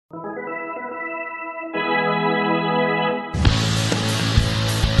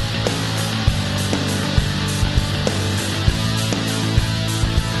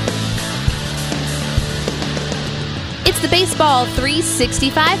Baseball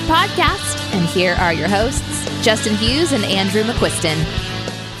 365 podcast, and here are your hosts, Justin Hughes and Andrew McQuiston.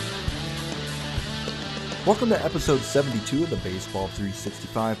 Welcome to episode 72 of the Baseball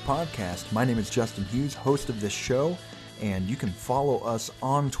 365 podcast. My name is Justin Hughes, host of this show, and you can follow us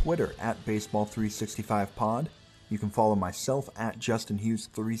on Twitter at Baseball 365 pod. You can follow myself at Justin Hughes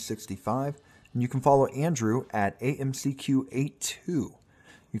 365, and you can follow Andrew at AMCQ82.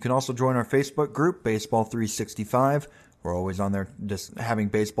 You can also join our Facebook group, Baseball 365. We're always on there just having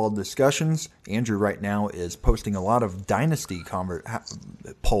baseball discussions. Andrew right now is posting a lot of dynasty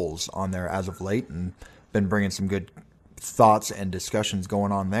polls on there as of late and been bringing some good thoughts and discussions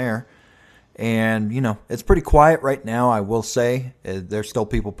going on there. And, you know, it's pretty quiet right now, I will say. There's still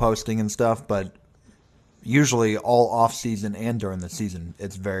people posting and stuff, but usually all off-season and during the season,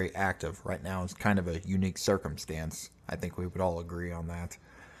 it's very active. Right now it's kind of a unique circumstance. I think we would all agree on that.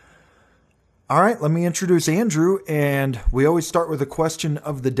 All right, let me introduce Andrew, and we always start with a question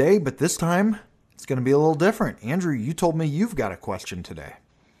of the day, but this time it's going to be a little different. Andrew, you told me you've got a question today.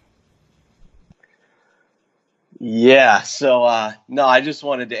 Yeah, so I just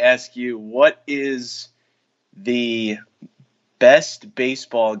wanted to ask you, what is the best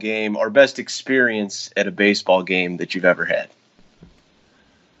baseball game or best experience at a baseball game that you've ever had?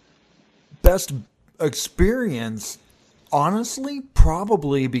 Best experience? Honestly,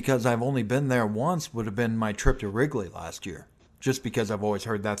 probably because I've only been there once would have been my trip to Wrigley last year. Just because I've always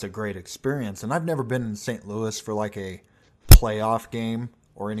heard that's a great experience. And I've never been in St. Louis for like a playoff game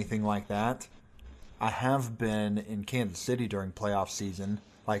or anything like that. I have been in Kansas City during playoff season,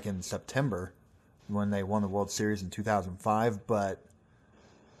 like in September, when they won the World Series in 2005. But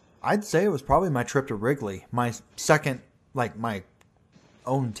I'd say it was probably my trip to Wrigley. My second, like my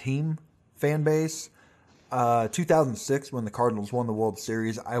own team fan base. 2006 when the Cardinals won the World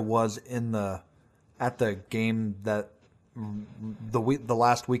Series, I was at the game that the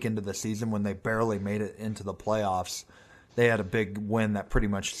last weekend of the season when they barely made it into the playoffs. They had a big win that pretty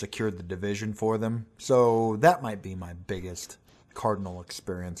much secured the division for them. So that might be my biggest Cardinal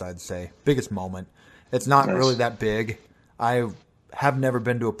experience, I'd say. Biggest moment. It's not really that big. I have never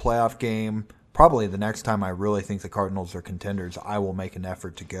been to a playoff game. Probably the next time I really think the Cardinals are contenders, I will make an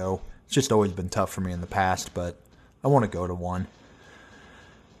effort to go. It's just always been tough for me in the past, but I want to go to one.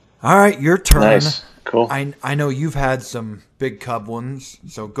 All right, your turn. Nice. Cool. I know you've had some big Cub ones,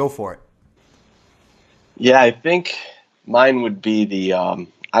 so go for it. Yeah, I think mine would be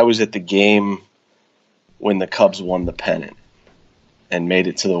I was at the game when the Cubs won the pennant and made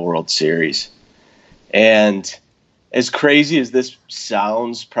it to the World Series. And as crazy as this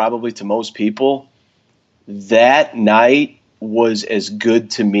sounds probably to most people, that night was as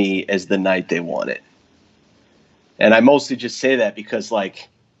good to me as the night they won it. And I mostly just say that because, like,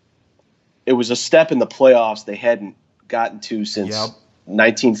 it was a step in the playoffs they hadn't gotten to since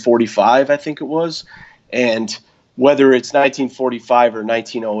 1945, I think it was. And whether it's 1945 or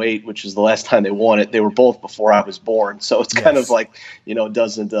 1908, which is the last time they won it, they were both before I was born. So it's kind of like, you know,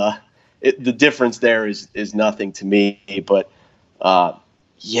 the difference there is nothing to me. But,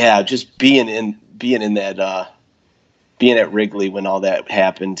 just being at Wrigley when all that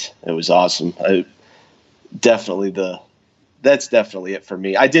happened, it was awesome. That's definitely it for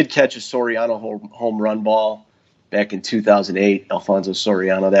me. I did catch a Soriano home run ball back in 2008, Alfonso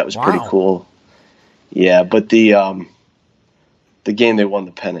Soriano. That was pretty cool. Yeah, but the game they won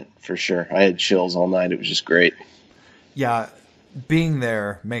the pennant, for sure. I had chills all night. It was just great. Yeah, being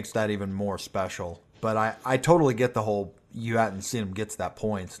there makes that even more special. But I totally get the whole you hadn't seen them get to that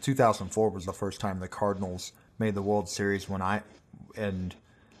point. 2004 was the first time the Cardinals made the World Series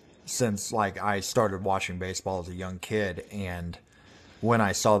since like I started watching baseball as a young kid, and when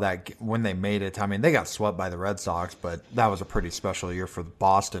I saw that when they made it, I mean they got swept by the Red Sox, but that was a pretty special year for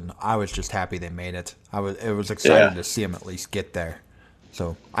Boston. I was just happy they made it. It was exciting to see them at least get there.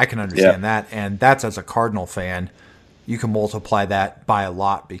 So I can understand that, and that's as a Cardinal fan, you can multiply that by a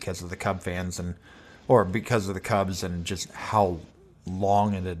lot because of the Cub fans or because of the Cubs and just how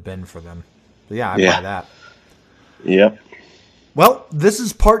long it had been for them. So I buy that. Yep. Well, this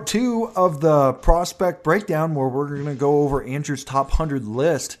is part 2 of the prospect breakdown where we're going to go over Andrew's top 100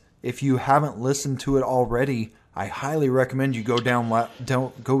 list. If you haven't listened to it already, I highly recommend you go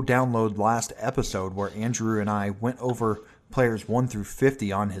download last episode where Andrew and I went over players 1 through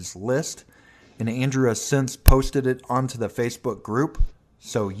 50 on his list. And Andrew has since posted it onto the Facebook group,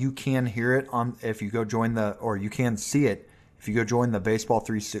 so you can hear it if you go join you can see it if you go join the Baseball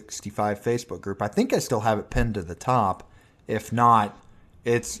 365 Facebook group. I think I still have it pinned to the top. If not,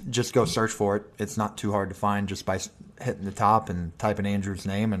 just go search for it. It's not too hard to find just by hitting the top and typing Andrew's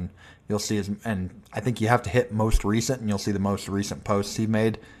name, and you'll see his, and I think you have to hit most recent, and you'll see the most recent posts he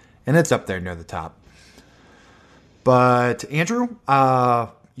made, and it's up there near the top. But Andrew,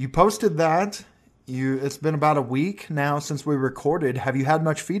 you posted that. It's been about a week now since we recorded. Have you had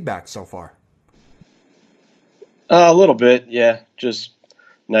much feedback so far? A little bit, yeah. Just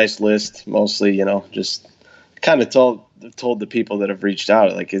nice list, mostly. Just kind of told the people that have reached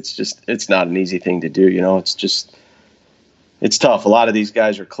out, like it's not an easy thing to do. It's tough. A lot of these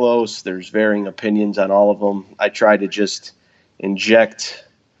guys are close. There's varying opinions on all of them. I try to just inject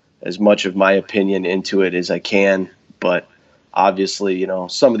as much of my opinion into it as I can, but obviously,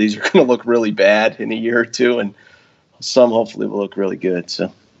 some of these are going to look really bad in a year or two, and some hopefully will look really good.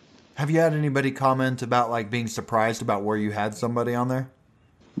 So, have you had anybody comment about like being surprised about where you had somebody on there?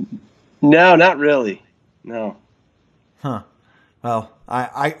 No, not really. No. Huh. Well,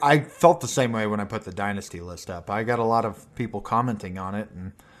 I felt the same way when I put the Dynasty list up. I got a lot of people commenting on it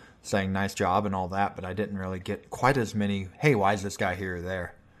and saying nice job and all that, but I didn't really get quite as many, hey, why is this guy here or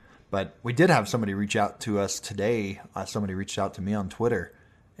there? But we did have somebody reach out to us today. Somebody reached out to me on Twitter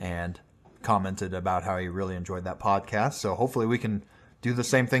and commented about how he really enjoyed that podcast. So hopefully we can do the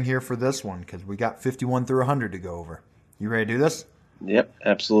same thing here for this one, because we got 51 through 100 to go over. You ready to do this? Yep,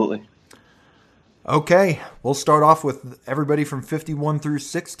 absolutely. Okay, we'll start off with everybody from 51 through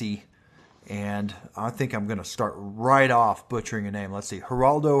 60, and I think I'm going to start right off butchering a name. Let's see,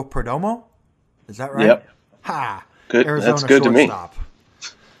 Geraldo Perdomo? Is that right? Yep. Ha! Good. Arizona That's good shortstop.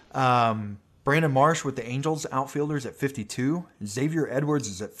 To me. Brandon Marsh with the Angels outfielders at 52. Xavier Edwards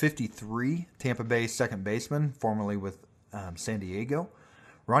is at 53. Tampa Bay second baseman, formerly with San Diego.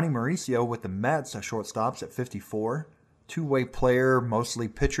 Ronnie Mauricio with the Mets, shortstops at 54. Two-way player, mostly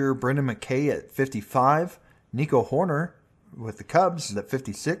pitcher, Brendan McKay at 55. Nico Horner with the Cubs is at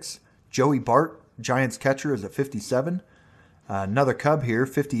 56. Joey Bart, Giants catcher, is at 57. Another Cub here,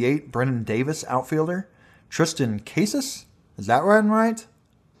 58. Brennan Davis, outfielder. Tristan Casas, is that right?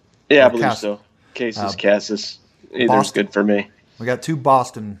 Yeah, I believe so. Casas. Either's good for me. We got two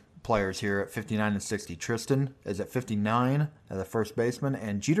Boston players here at 59 and 60. Tristan is at 59 as the first baseman,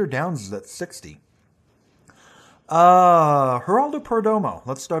 and Jeter Downs is at 60. Geraldo Perdomo.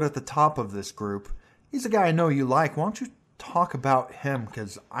 Let's start at the top of this group. He's a guy I know you like. Why don't you talk about him?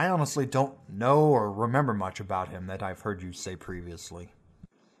 Because I honestly don't know or remember much about him that I've heard you say previously.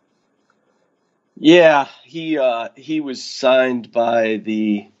 Yeah, he was signed by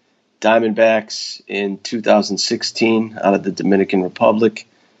the Diamondbacks in 2016 out of the Dominican Republic.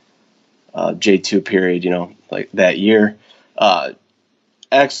 J2 period, like that year.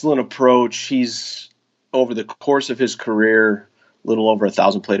 Excellent approach. He's, over the course of his career, a little over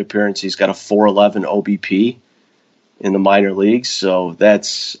 1,000 plate appearances. He's got a 4.11 OBP in the minor leagues. So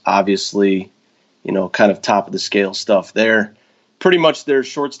that's obviously, kind of top of the scale stuff there. Pretty much their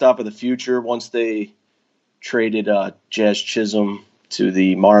shortstop of the future. Once they traded Jazz Chisholm to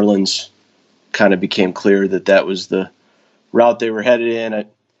the Marlins, kind of became clear that was the route they were headed in.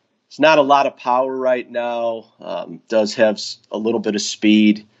 It's not a lot of power right now. Does have a little bit of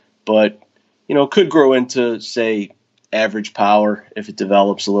speed, but could grow into, say, average power if it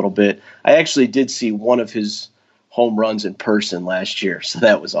develops a little bit. I actually did see one of his home runs in person last year, so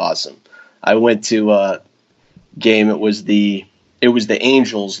that was awesome. I went to a game. It was the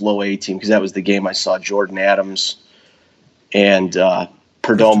Angels low A team, because that was the game I saw Jordan Adams and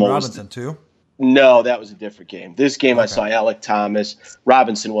Perdomo. Robinson too? No, that was a different game. This game okay. I saw Alec Thomas.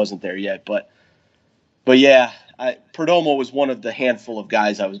 Robinson wasn't there yet, but yeah. Perdomo was one of the handful of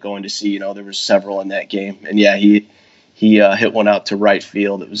guys I was going to see. There was several in that game, and yeah, he hit one out to right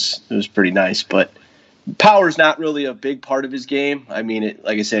field. It was pretty nice, but power's not really a big part of his game. I mean,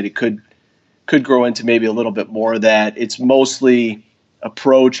 like I said, it could grow into maybe a little bit more of that. It's mostly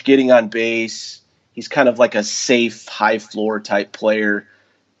approach, getting on base. He's kind of like a safe, high floor type player.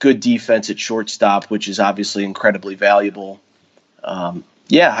 Good defense at shortstop, which is obviously incredibly valuable.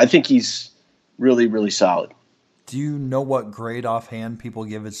 Yeah, I think he's really, really solid. Do you know what grade offhand people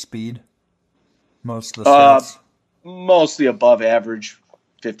give his speed? Most of the stats? Mostly above average,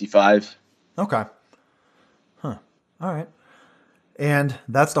 55. Okay. Huh. All right. And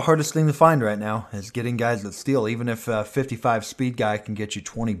that's the hardest thing to find right now, is getting guys that steal. Even if a 55 speed guy can get you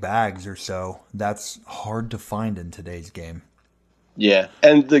 20 bags or so, that's hard to find in today's game. Yeah,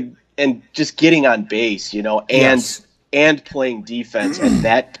 and just getting on base, and playing defense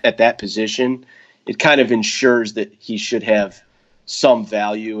at that position. It kind of ensures that he should have some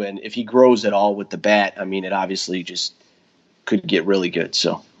value, and if he grows at all with the bat, I mean, it obviously just could get really good.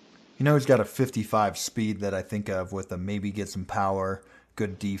 So, he's got a 55 speed that I think of with maybe get some power,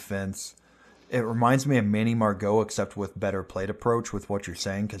 good defense, It reminds me of Manny Margot, except with better plate approach with what you're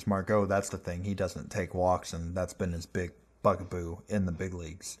saying, because Margot, that's the thing. He doesn't take walks, and that's been his big bugaboo in the big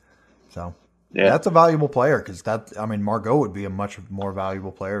leagues. So that's a valuable player, because Margot would be a much more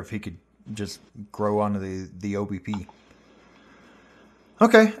valuable player if he could just grow onto the OBP.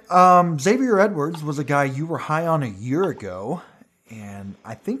 Okay, Xavier Edwards was a guy you were high on a year ago, and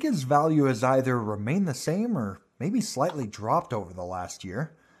I think his value has either remained the same or maybe slightly dropped over the last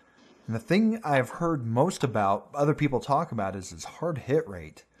year. And the thing I've heard most about, other people talk about, is his hard hit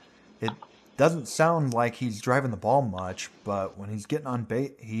rate. It doesn't sound like he's driving the ball much, but when he's getting on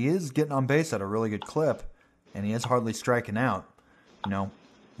base, he is getting on base at a really good clip, and he is hardly striking out.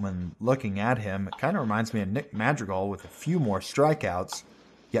 When looking at him, it kind of reminds me of Nick Madrigal with a few more strikeouts,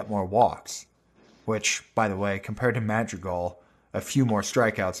 yet more walks. Which, by the way, compared to Madrigal, a few more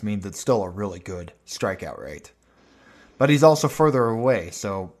strikeouts means it's still a really good strikeout rate. But he's also further away,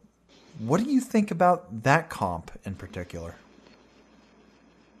 so what do you think about that comp in particular?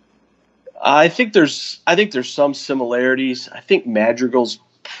 I think there's some similarities. I think Madrigal's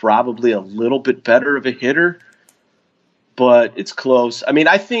probably a little bit better of a hitter, but it's close. I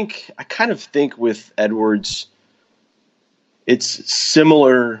kind of think with Edwards, it's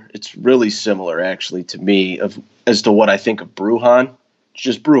similar. It's really similar, actually, to me as to what I think of Brujan. It's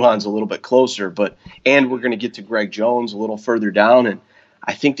just Brujan's a little bit closer, and we're going to get to Greg Jones a little further down, and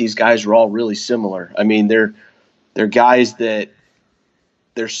I think these guys are all really similar. They're guys that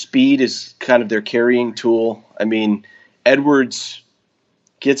their speed is kind of their carrying tool. Edwards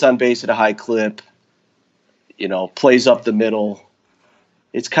gets on base at a high clip, plays up the middle.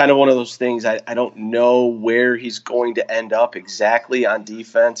 It's kind of one of those things. I don't know where he's going to end up exactly on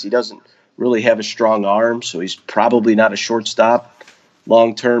defense. He doesn't really have a strong arm, so he's probably not a shortstop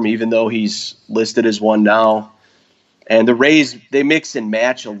long term, even though he's listed as one now. And the Rays, they mix and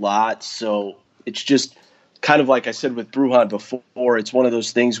match a lot, so it's just kind of like I said with Brujan before, it's one of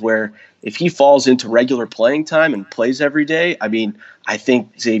those things where if he falls into regular playing time and plays every day, I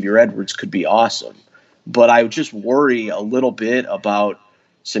think Xavier Edwards could be awesome. But I would just worry a little bit about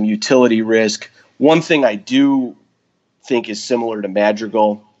some utility risk. One thing I do think is similar to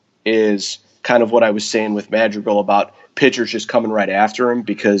Madrigal is kind of what I was saying with Madrigal about pitchers just coming right after him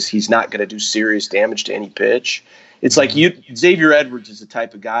because he's not going to do serious damage to any pitch. It's like Xavier Edwards is the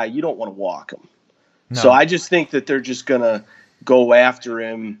type of guy you don't want to walk him. No. So I just think that they're just going to go after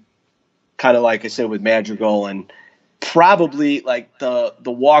him, kind of like I said with Madrigal, and probably like the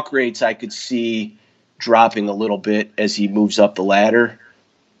walk rates I could see dropping a little bit as he moves up the ladder.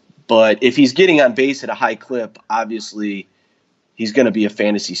 But if he's getting on base at a high clip, obviously he's going to be a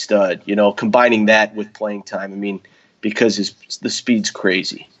fantasy stud. Combining that with playing time, because the speed's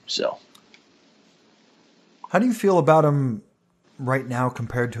crazy. So. How do you feel about him right now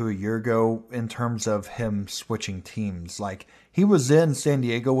compared to a year ago in terms of him switching teams? Like, he was in San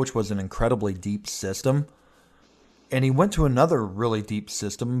Diego, which was an incredibly deep system, and he went to another really deep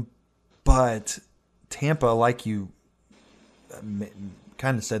system, but Tampa, like you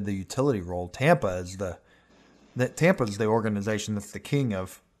kind of said, the utility role, Tampa is the organization that's the king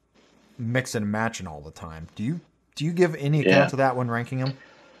of mixing and matching all the time. Do you give any account to that when ranking him?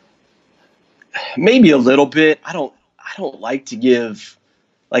 Maybe a little bit. I don't like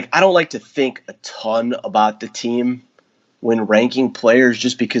to think a ton about the team when ranking players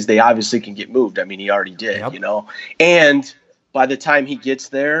just because they obviously can get moved. He already did, yep. And by the time he gets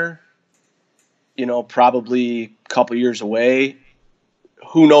there, probably a couple years away,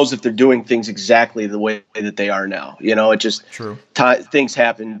 who knows if they're doing things exactly the way that they are now. It just true. Things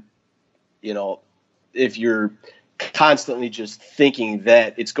happen, if you're constantly just thinking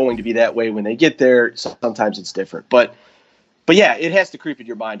that it's going to be that way when they get there, sometimes it's different. But yeah, it has to creep in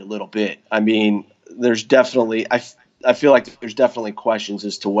your mind a little bit. There's definitely I feel like there's definitely questions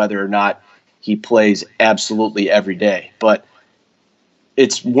as to whether or not he plays absolutely every day. But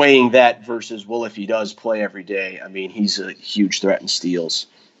it's weighing that versus, well, if he does play every day, he's a huge threat in steals.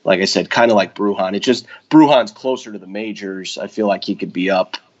 Like I said, kind of like Brujan. It's just Brujan's closer to the majors. I feel like he could be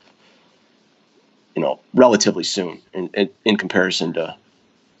up relatively soon in comparison to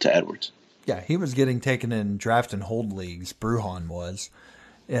Edwards. Yeah, he was getting taken in draft and hold leagues. Brujan was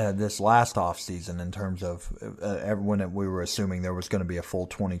this last offseason in terms of when we were assuming there was going to be a full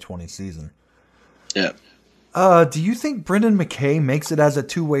 2020 season. Yeah. Do you think Brendan McKay makes it as a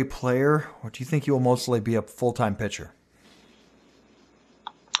two-way player, or do you think he will mostly be a full-time pitcher?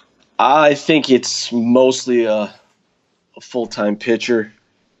 I think it's mostly a full-time pitcher.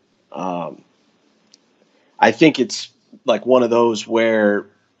 I think it's like one of those where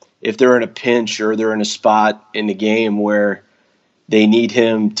if they're in a pinch or they're in a spot in the game where they need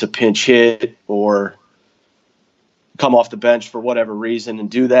him to pinch hit or come off the bench for whatever reason and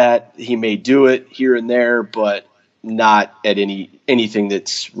do that, he may do it here and there, but not at anything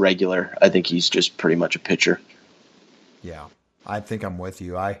that's regular. I think he's just pretty much a pitcher. Yeah, I think I'm with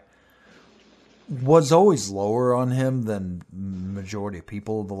you. I was always lower on him than majority of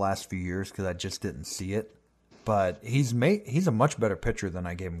people the last few years because I just didn't see it. But he's a much better pitcher than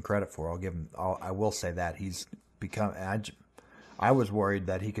I gave him credit for. I will say that he's become. I was worried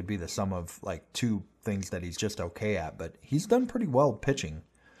that he could be the sum of like two things that he's just okay at, but he's done pretty well pitching.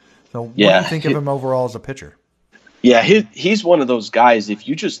 So what do you think of him overall as a pitcher? Yeah, he's one of those guys, if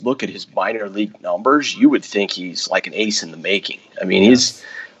you just look at his minor league numbers, you would think he's like an ace in the making. I mean, he's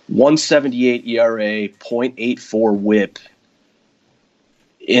 178 ERA, .84 whip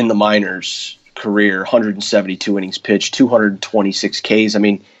in the minors career, 172 innings pitched, 226 Ks. I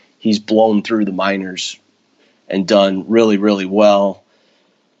mean, he's blown through the minors and done really, really well.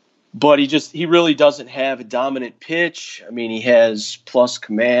 But he really doesn't have a dominant pitch. I mean, he has plus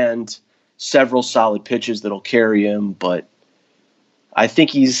command, several solid pitches that'll carry him, but I think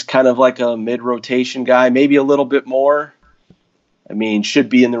he's kind of like a mid-rotation guy, maybe a little bit more. I mean, should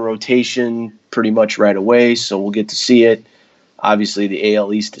be in the rotation pretty much right away, so we'll get to see it. Obviously, the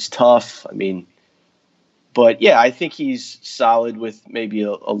AL East is tough. I mean, but yeah, I think he's solid with maybe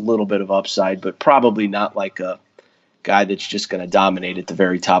a little bit of upside, but probably not like a guy that's just going to dominate at the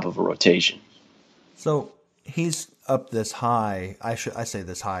very top of a rotation. So he's up this high. I say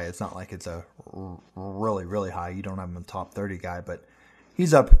this high. It's not like it's a really, really high. You don't have him in the top 30 guy, but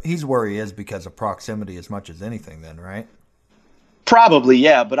he's up. He's where he is because of proximity as much as anything then, right? Probably,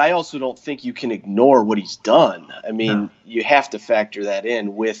 yeah, but I also don't think you can ignore what he's done. I mean, You have to factor that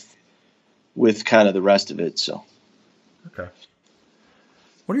in with kind of the rest of it. So, okay.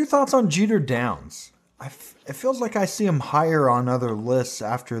 What are your thoughts on Jeter Downs? It feels like I see him higher on other lists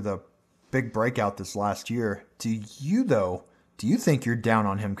after the big breakout this last year. Do you think you're down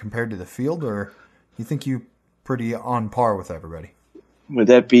on him compared to the field, or you think you pretty on par with everybody? Would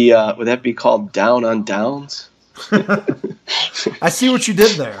that be called down on Downs? I see what you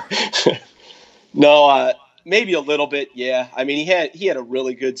did there. No, maybe a little bit, yeah. I mean, he had a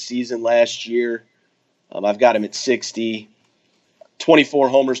really good season last year. I've got him at 60, 24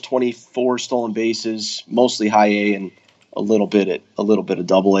 homers, 24 stolen bases, mostly high A and a little bit of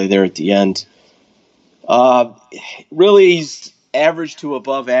double A there at the end. Really, he's average to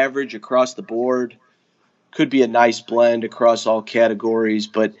above average across the board. Could be a nice blend across all categories,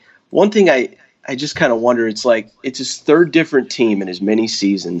 but one thing I just kind of wonder, it's like it's his third different team in as many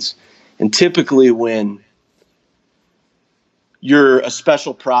seasons. And typically when you're a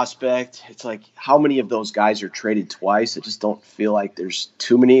special prospect, it's like how many of those guys are traded twice? I just don't feel like there's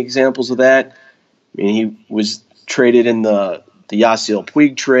too many examples of that. I mean, he was traded in the Yasiel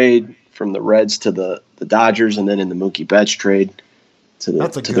Puig trade from the Reds to the Dodgers, and then in the Mookie Betts trade to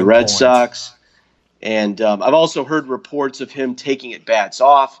the Red Sox. And I've also heard reports of him taking at bats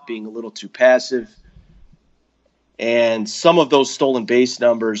off, being a little too passive. And some of those stolen base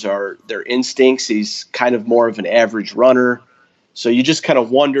numbers are their instincts. He's kind of more of an average runner. So you just kind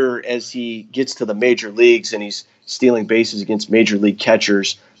of wonder as he gets to the major leagues and he's stealing bases against major league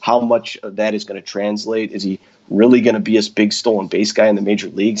catchers, how much of that is going to translate. Is he really going to be a big stolen base guy in the major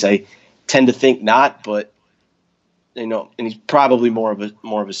leagues? I tend to think not, but and he's probably more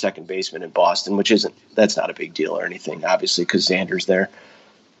of a second baseman in Boston, that's not a big deal or anything, obviously, because Xander's there.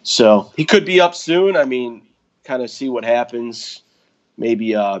 So he could be up soon. I mean, kind of see what happens.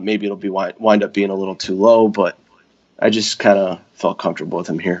 Maybe it'll be wind up being a little too low, but I just kind of felt comfortable with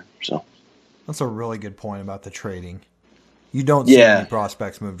him here. So that's a really good point about the trading. You don't see any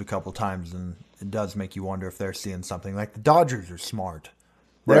prospects moved a couple times, and it does make you wonder if they're seeing something. Like the Dodgers are smart.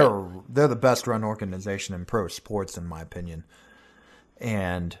 They're the best run organization in pro sports, in my opinion.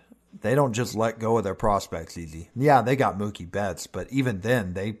 And they don't just let go of their prospects easy. Yeah, they got Mookie Betts, but even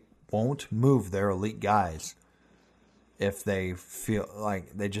then, they won't move their elite guys if they feel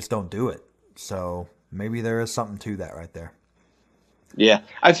like they just don't do it. So maybe there is something to that right there. Yeah,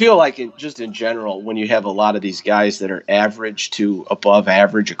 I feel like just in general, when you have a lot of these guys that are average to above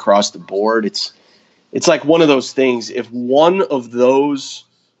average across the board, it's like one of those things. If one of those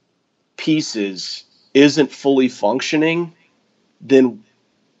pieces isn't fully functioning, then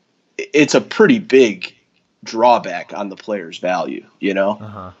it's a pretty big drawback on the player's value,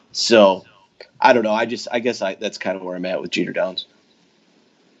 So I don't know. I guess that's kind of where I'm at with Jeter Downs.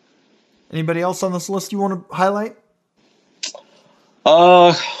 Anybody else on this list you want to highlight?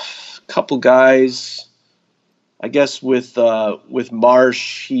 Couple guys. I guess with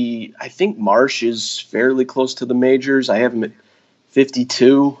Marsh, I think Marsh is fairly close to the majors. I have him at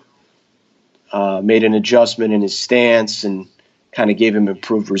 52. Made an adjustment in his stance and kind of gave him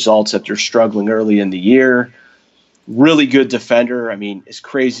improved results after struggling early in the year. Really good defender. I mean, as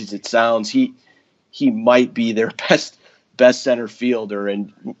crazy as it sounds, he might be their best center fielder.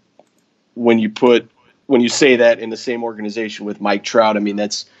 And when you say that in the same organization with Mike Trout, I mean,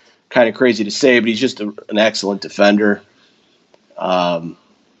 that's kind of crazy to say, but he's just an excellent defender.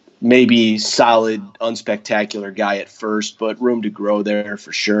 Maybe solid, unspectacular guy at first, but room to grow there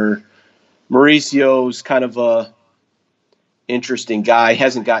for sure. Mauricio's kind of a interesting guy.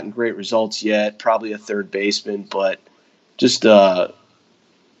 Hasn't gotten great results yet. Probably a third baseman, but just a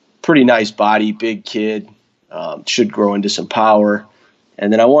pretty nice body, big kid. Should grow into some power.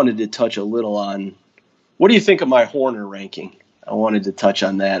 And then I wanted to touch a little on, what do you think of my Hoerner ranking? I wanted to touch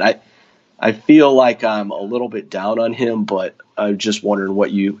on that. I feel like I'm a little bit down on him, but I'm just wondering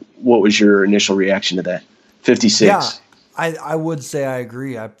what was your initial reaction to that? 56. Yeah, I would say I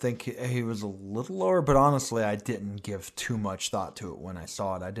agree. I think he was a little lower, but honestly, I didn't give too much thought to it when I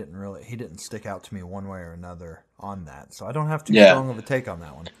saw it. He didn't stick out to me one way or another on that. So I don't have too strong of a take on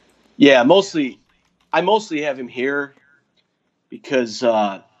that one. Yeah, I mostly have him here because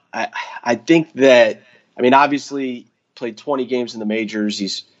I think that, I mean, obviously played 20 games in the majors.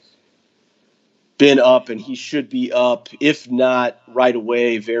 He's been up, and he should be up, if not right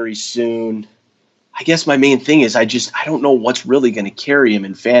away, very soon. I guess my main thing is I don't know what's really going to carry him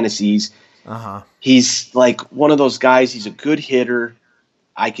in fantasies. He's like one of those guys. He's a good hitter.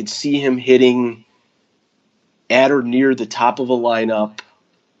 I could see him hitting at or near the top of a lineup.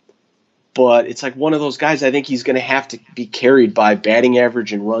 But it's like one of those guys, I think he's going to have to be carried by batting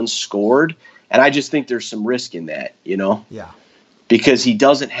average and runs scored. And I just think there's some risk in that, you know? Yeah. Because he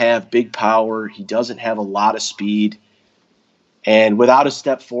doesn't have big power. He doesn't have a lot of speed. And without a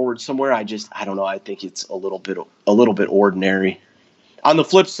step forward somewhere, I don't know. I think it's a little bit ordinary. On the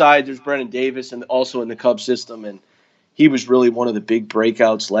flip side, there's Brennan Davis, and also in the Cubs system, and he was really one of the big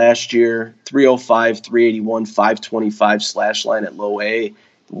breakouts last year. 305, 381, 525 slash line at low A,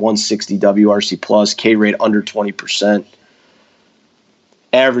 160 WRC plus, K rate under 20%.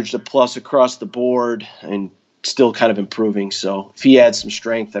 Averaged a plus across the board and still kind of improving. So if he adds some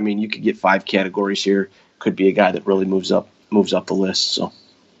strength, I mean, you could get 5 categories here. Could be a guy that really moves up the list. So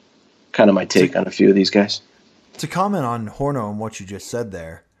kind of my take on a few of these guys. To comment on Hoerner and what you just said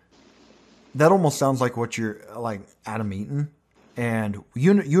there, that almost sounds like what you're like Adam Eaton. And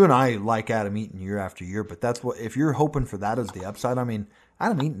you and I like Adam Eaton year after year, but that's what, if you're hoping for that as the upside, I mean,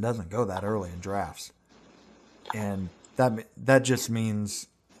 Adam Eaton doesn't go that early in drafts. And that just means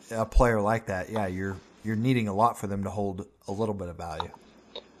a player like that, yeah, you're needing a lot for them to hold a little bit of value.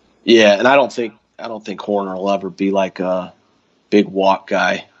 Yeah, and I don't think Hoerner will ever be like a big walk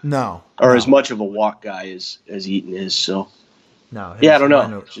guy. No. Or as much of a walk guy as Eaton is. So no. Yeah, I don't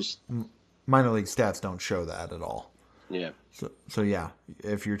know. Minor league stats don't show that at all. Yeah. So yeah,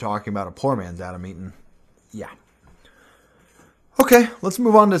 if you're talking about a poor man's Adam Eaton, yeah. Okay, let's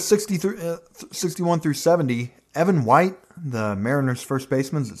move on to 61 through 70. Evan White, the Mariners' first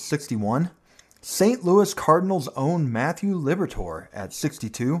baseman, is at 61. St. Louis Cardinals' own Matthew Liberatore at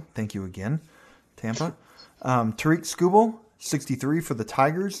 62. Thank you again, Tampa. Tariq Skubal, 63 for the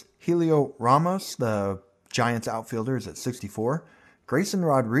Tigers. Helio Ramos, the Giants outfielder, is at 64. Grayson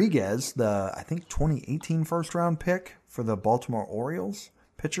Rodriguez, the, I think, 2018 first-round pick for the Baltimore Orioles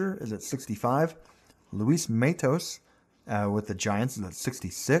pitcher, is at 65. Luis Matos with the Giants is at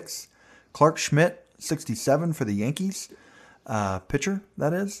 66. Clark Schmidt, 67 for the Yankees pitcher,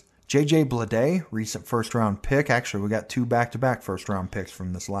 that is. J.J. Bleday, recent first-round pick. Actually, we got 2 back-to-back first-round picks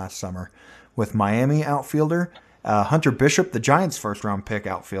from this last summer with Miami outfielder. Hunter Bishop, the Giants' first-round pick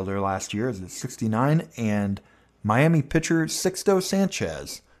outfielder last year, is at 69. And Miami pitcher Sixto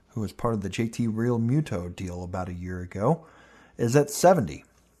Sanchez, who was part of the JT Real Muto deal about a year ago, is at 70.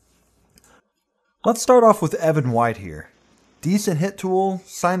 Let's start off with Evan White here. Decent hit tool,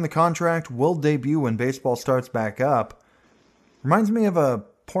 signed the contract, will debut when baseball starts back up. Reminds me of a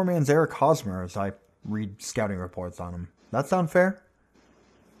poor man's Eric Hosmer as I read scouting reports on him. That sound fair?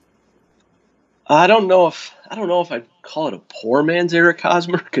 I don't know if I'd call it a poor man's Eric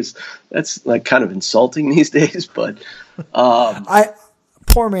Hosmer, because that's like kind of insulting these days. But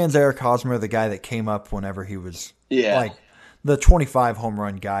poor man's Eric Hosmer, the guy that came up whenever he was like the 25 home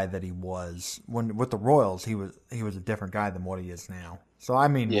run guy that he was when with the Royals. He was a different guy than what he is now. So I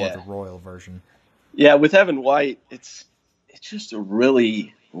mean, more the Royal version. Yeah, with Evan White, it's just a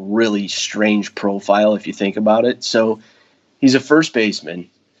really, really strange profile if you think about it. So he's a first baseman,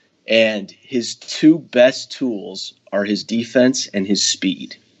 and his 2 best tools are his defense and his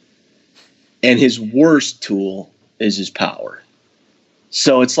speed. And his worst tool is his power.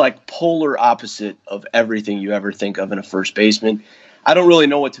 So it's like polar opposite of everything you ever think of in a first baseman. I don't really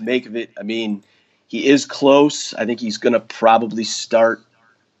know what to make of it. I mean, he is close. I think he's going to probably start,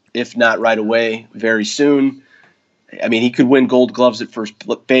 if not right away, very soon. I mean, he could win Gold Gloves at first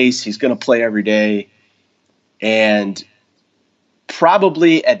base. He's going to play every day. And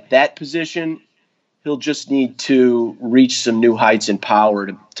probably at that position, he'll just need to reach some new heights in power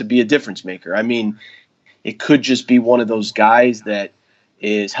to be a difference maker. I mean, it could just be one of those guys that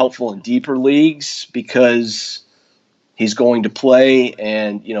is helpful in deeper leagues because he's going to play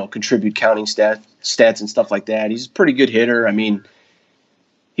and, contribute counting stats and stuff like that. He's a pretty good hitter. I mean,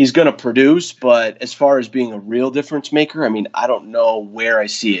 he's going to produce, but as far as being a real difference maker, I mean, I don't know where I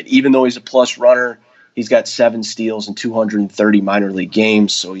see it. Even though he's a plus runner, he's got 7 steals in 230 minor league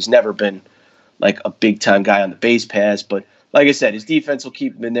games, so he's never been like a big-time guy on the base paths. But like I said, his defense will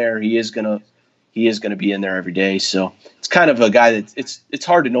keep him in there. He is gonna be in there every day. So it's kind of a guy that it's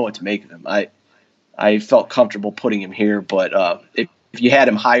hard to know what to make of him. I felt comfortable putting him here, but if you had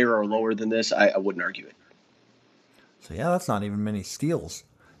him higher or lower than this, I wouldn't argue it. So yeah, that's not even many steals.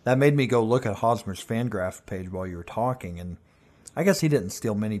 That made me go look at Hosmer's Fangraph page while you were talking, and I guess he didn't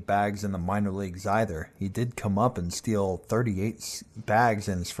steal many bags in the minor leagues either. He did come up and steal 38 bags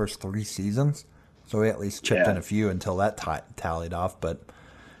in his first 3 seasons, so he at least chipped in a few until that tallied off. But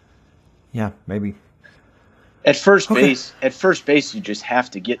yeah, maybe. At first base, you just have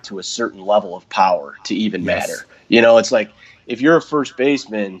to get to a certain level of power to even matter. It's like if you're a first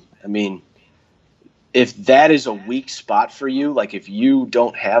baseman, I mean, if that is a weak spot for you, like if you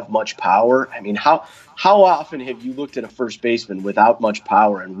don't have much power, I mean, how often have you looked at a first baseman without much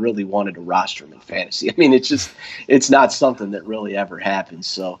power and really wanted to roster him in fantasy? I mean, it's not something that really ever happens.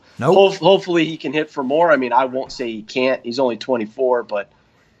 So hopefully he can hit for more. I mean, I won't say he can't. He's only 24, but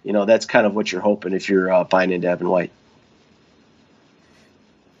that's kind of what you're hoping if you're buying into Evan White.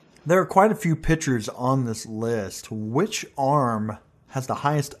 There are quite a few pitchers on this list. Which arm has the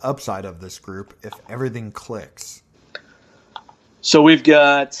highest upside of this group if everything clicks? So we've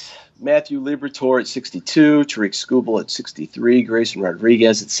got Matthew Liberatore at 62, Tariq Skubal at 63, Grayson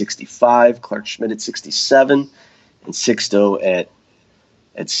Rodriguez at 65, Clark Schmidt at 67, and Sixto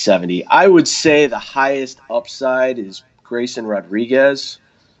at 70. I would say the highest upside is Grayson Rodriguez.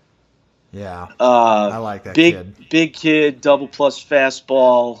 Yeah, I like that kid. Big kid, double plus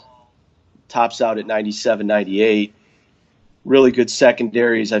fastball, tops out at 97, 98. Really good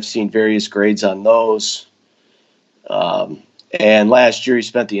secondaries. I've seen various grades on those. And last year he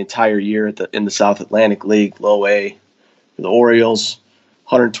spent the entire year in the South Atlantic League, low A, for the Orioles.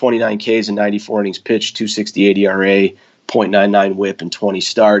 129 Ks and 94 innings pitched, 268 ERA, .99 WHIP, and 20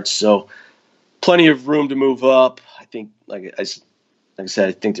 starts. So plenty of room to move up. I think, like I said,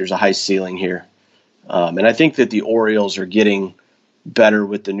 I think there's a high ceiling here. And I think that the Orioles are getting better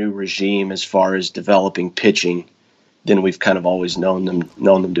with the new regime as far as developing pitching than we've kind of always known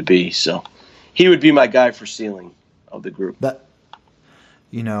them to be. So he would be my guy for ceiling of the group.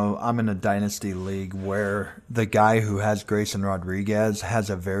 I'm in a dynasty league where the guy who has Grayson Rodriguez has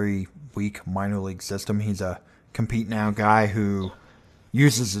a very weak minor league system. He's a compete now guy who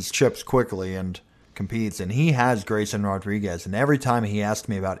uses his chips quickly and competes, and he has Grayson Rodriguez. And every time he asked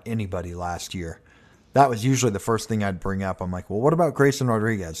me about anybody last year, that was usually the first thing I'd bring up. I'm like, well, what about Grayson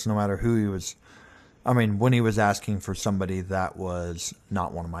Rodriguez? No matter who he was. I mean, when he was asking for somebody that was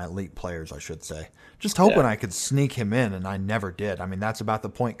not one of my elite players, I should say. Just hoping I could sneak him in, and I never did. I mean, that's about the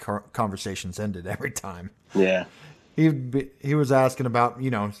point conversations ended every time. Yeah. He was asking about,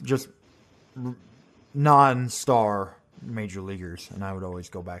 just non-star major leaguers, and I would always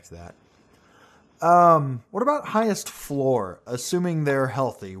go back to that. What about highest floor, assuming they're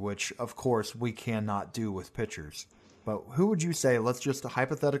healthy, which, of course, we cannot do with pitchers. But who would you say, let's just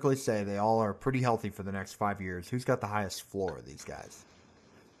hypothetically say they all are pretty healthy for the next 5 years. Who's got the highest floor of these guys?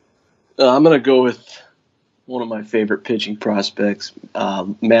 I'm going to go with one of my favorite pitching prospects,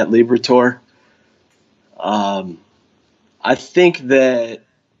 Matt Liberatore. I think that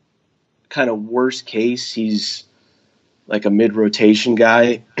kind of worst case, he's like a mid-rotation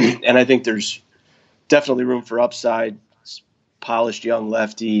guy. And I think there's definitely room for upside. Polished young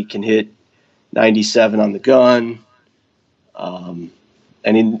lefty, can hit 97 on the gun.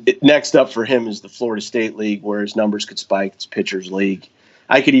 Next up for him is the Florida State League, where his numbers could spike. It's pitchers league.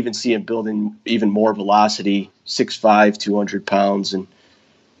 I could even see him building even more velocity, 6'5", 200 pounds, and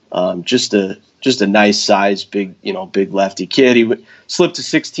just a nice size, big lefty kid. He slipped to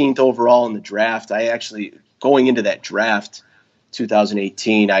 16th overall in the draft. I actually, going into that draft,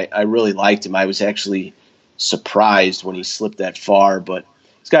 2018, I really liked him. I was actually surprised when he slipped that far, but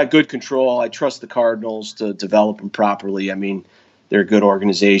he's got good control. I trust the Cardinals to develop him properly. I mean, They're a good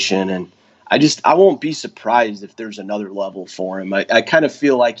organization, and I won't be surprised if there's another level for him. I kind of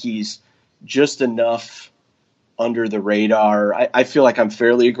feel like he's just enough under the radar. I feel like I'm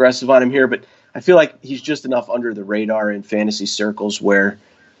fairly aggressive on him here, but I feel like he's just enough under the radar in fantasy circles where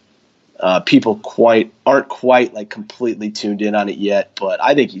people aren't quite like completely tuned in on it yet. But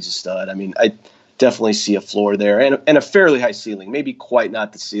I think he's a stud. I mean, I definitely see a floor there and a fairly high ceiling. Maybe quite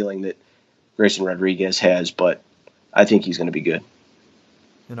not the ceiling that Grayson Rodriguez has, but I think he's going to be good.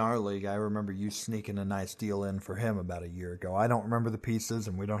 In our league, I remember you sneaking a nice deal in for him about a year ago. I don't remember the pieces,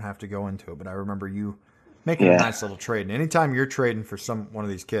 and we don't have to go into it, but I remember you making a nice little trade. And anytime you're trading for one of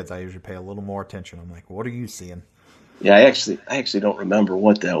these kids, I usually pay a little more attention. I'm like, what are you seeing? Yeah, I actually don't remember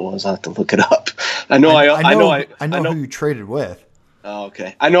what that was. I'll have to look it up. I know who you traded with. Oh,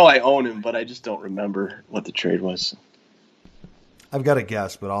 okay. I know I own him, but I just don't remember what the trade was. I've got a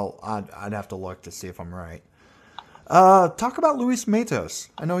guess, but I'd have to look to see if I'm right. Talk about Luis Matos.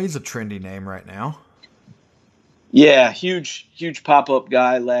 I know he's a trendy name right now. Yeah, huge pop-up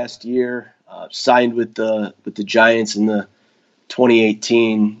guy last year. Signed with the Giants in the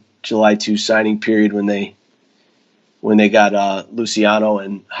 2018 July 2 signing period when they got Luciano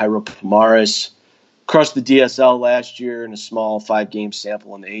and Jairo Pomares. Crushed the DSL last year in a small 5-game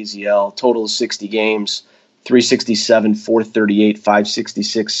sample in the AZL. Total of 60 games, 367, 438,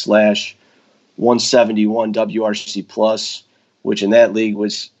 566 / 171 WRC plus, which in that league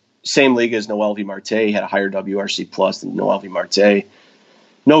was same league as Noelvi Marte, had a higher WRC plus than Noelvi Marte.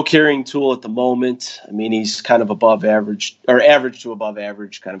 No carrying tool at the moment. I mean, he's kind of above average or average to above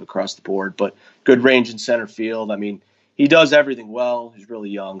average kind of across the board, but good range in center field. I mean, he does everything well. He's really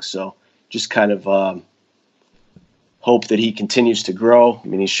young, so just kind of hope that he continues to grow. I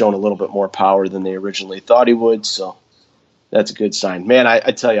mean, he's shown a little bit more power than they originally thought he would, so that's a good sign. Man, I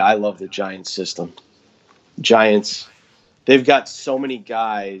tell you, I love the Giants system. Giants, they've got so many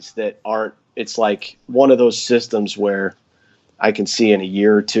guys that aren't – it's like one of those systems where I can see in a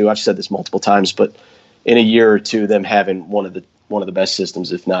year or two – I've said this multiple times, but in a year or two them having one of the best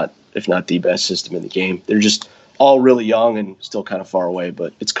systems, if not the best system in the game. They're just all really young and still kind of far away,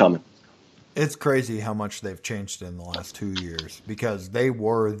 but it's coming. It's crazy how much they've changed in the last 2 years because they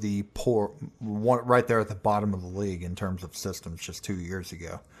were the poor one right there at the bottom of the league in terms of systems just 2 years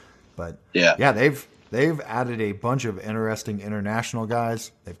ago. But yeah, they've added a bunch of interesting international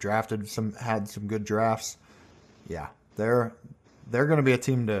guys. They've had some good drafts. Yeah, they're going to be a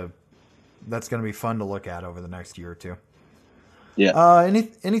team that's going to be fun to look at over the next year or two. Yeah.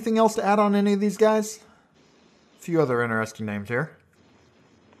 Anything else to add on any of these guys? A few other interesting names here.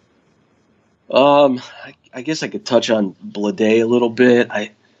 I guess I could touch on Bleday a little bit.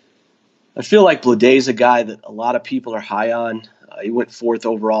 I feel like Bleday's a guy that a lot of people are high on. He went 4th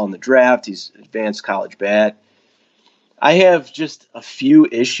overall in the draft. He's advanced college bat. I have just a few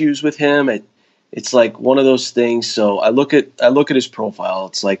issues with him. It's like one of those things. So I look at his profile.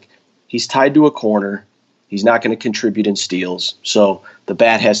 It's like he's tied to a corner. He's not going to contribute in steals. So the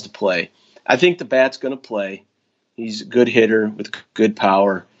bat has to play. I think the bat's going to play. He's a good hitter with good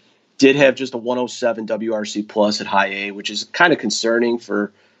power. Did have just a 107 WRC plus at high A, which is kind of concerning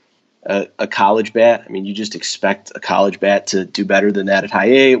for a college bat. I mean, you just expect a college bat to do better than that at high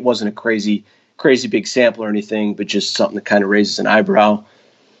A. It wasn't a crazy big sample or anything, but just something that kind of raises an eyebrow.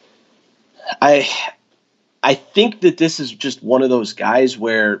 I think that this is just one of those guys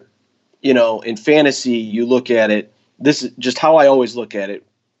where, in fantasy, you look at it. This is just how I always look at it.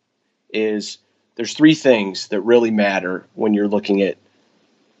 Is there's 3 things that really matter when you're looking at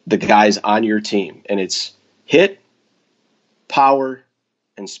the guys on your team, and it's hit, power,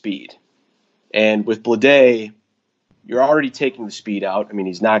 and speed. And with Bleday, you're already taking the speed out. I mean,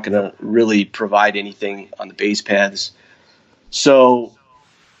 he's not going to really provide anything on the base paths. So,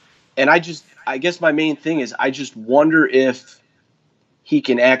 and I guess my main thing is I just wonder if he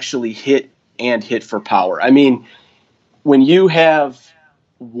can actually hit for power. I mean, when you have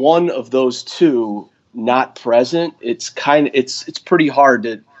one of those two not present, it's pretty hard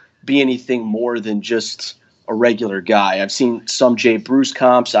to be anything more than just a regular guy. I've seen some Jay Bruce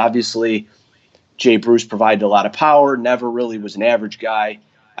comps. Obviously, Jay Bruce provided a lot of power, never really was an average guy.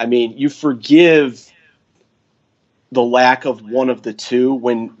 I mean, you forgive the lack of one of the two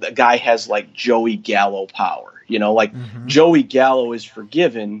when the guy has like Joey Gallo power. Joey Gallo is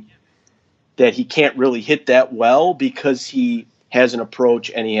forgiven that he can't really hit that well because he has an approach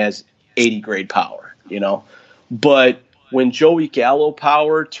and he has 80 grade power, But when Joey Gallo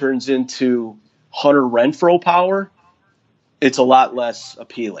power turns into Hunter Renfroe power, it's a lot less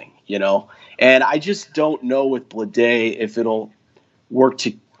appealing, And I just don't know with Bleday if it'll work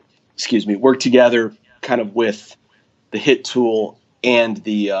together kind of with the hit tool and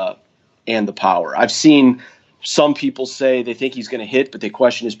the power. I've seen some people say they think he's going to hit, but they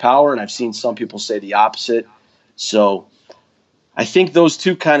question his power, and I've seen some people say the opposite. So I think those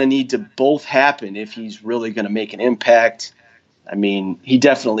two kind of need to both happen if he's really going to make an impact. I mean, he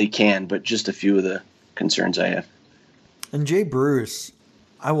definitely can, but just a few of the concerns I have. And Jay Bruce,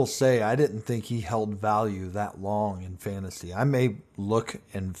 I will say I didn't think he held value that long in fantasy. I may look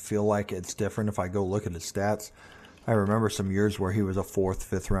and feel like it's different if I go look at his stats. I remember some years where he was a 4th,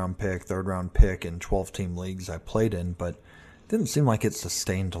 5th round pick, 3rd round pick in 12-team leagues I played in, but it didn't seem like it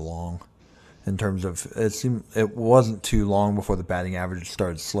sustained long. In terms of it wasn't too long before the batting average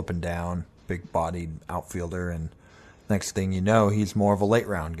started slipping down. Big-bodied outfielder, and next thing you know, he's more of a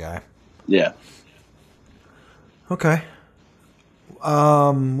late-round guy. Yeah. Okay.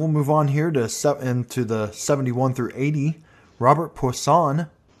 We'll move on here into the 71 through 80. Robert Puason,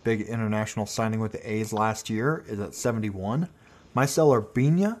 big international signing with the A's last year, is at 71. Marcel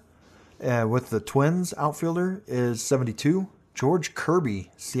Urbina with the Twins outfielder is 72. George Kirby,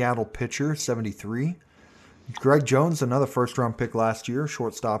 Seattle pitcher, 73. Greg Jones, another first-round pick last year,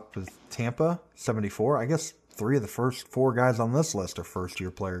 shortstop with Tampa, 74. I guess 3 of the first 4 guys on this list are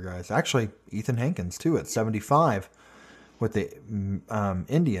first-year player guys. Actually, Ethan Hankins, too, at 75 with the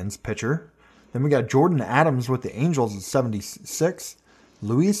Indians pitcher. Then we got Jordan Adams with the Angels at 76.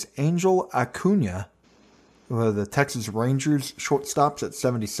 Luis Angel Acuna with the Texas Rangers shortstops at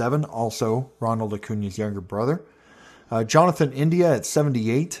 77, also Ronald Acuna's younger brother. Jonathan India at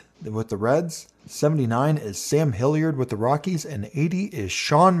 78 with the Reds. 79 is Sam Hilliard with the Rockies. And 80 is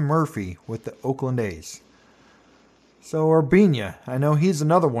Sean Murphy with the Oakland A's. So Urbina, I know he's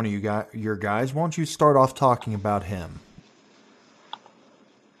another one of your guys. Why don't you start off talking about him?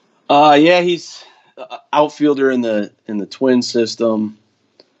 Yeah, he's outfielder in the Twin system,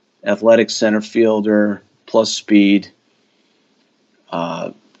 athletic center fielder, plus speed.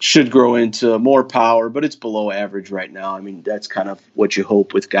 Should grow into more power, but it's below average right now. I mean, that's kind of what you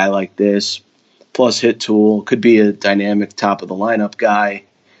hope with a guy like this. Plus hit tool, could be a dynamic top of the lineup guy.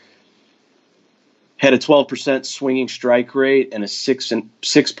 Had a 12% swinging strike rate and a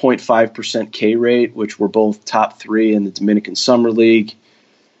 6.5% K rate, which were both top 3 in the Dominican Summer League.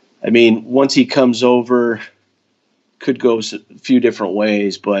 I mean, once he comes over, could go a few different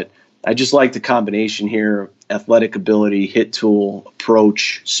ways, but I just like the combination here: athletic ability, hit tool,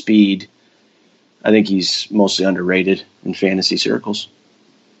 approach, speed. I think he's mostly underrated in fantasy circles.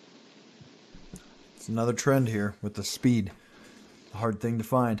 It's another trend here with the speed. A hard thing to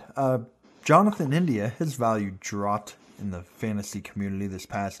find. Jonathan India, his value dropped in the fantasy community this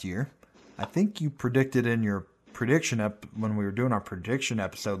past year. I think you predicted in your prediction when we were doing our prediction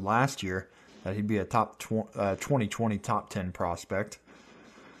episode last year that he'd be a top 2020 top 10 prospect.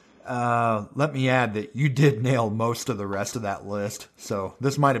 Let me add that you did nail most of the rest of that list, so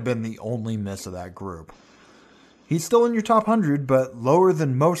this might have been the only miss of that group. He's still in your top 100, but lower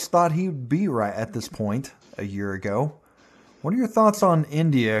than most thought he would be right at this point a year ago. What are your thoughts on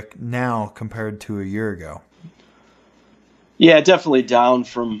India now compared to a year ago? Yeah, definitely down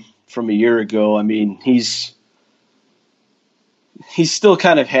from a year ago. I mean, he still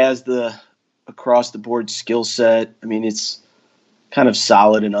kind of has the across the board skill set. I mean, it's kind of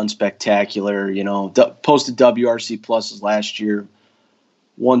solid and unspectacular. You know, posted WRC pluses last year,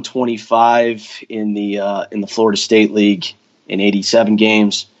 125 in the Florida State League in 87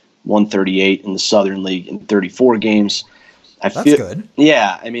 games, 138 in the Southern League in 34 games. That's good.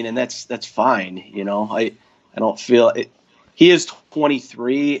 Yeah, I mean, and that's fine. You know, I don't feel it. He is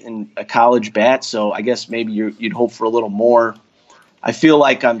 23 and a college bat, so I guess maybe you'd hope for a little more. I feel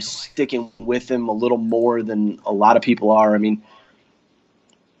like I'm sticking with him a little more than a lot of people are. I mean,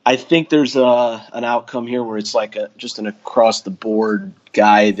 I think there's an outcome here where it's like just an across-the-board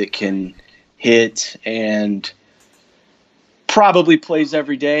guy that can hit and probably plays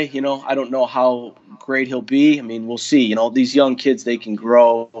every day. You know, I don't know how great he'll be. I mean, we'll see. You know, these young kids, they can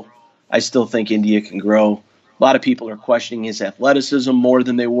grow. I still think India can grow. A lot of people are questioning his athleticism more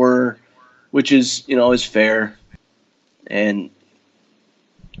than they were, which is, you know, is fair. And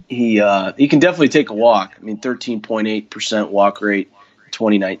he can definitely take a walk. I mean, 13.8% walk rate in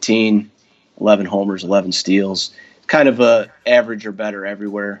 2019, 11 homers, 11 steals. Kind of a average or better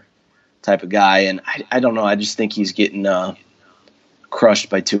everywhere type of guy. And I don't know. I just think he's getting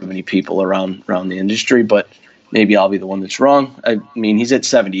crushed by too many people around the industry. But maybe I'll be the one that's wrong. I mean, he's at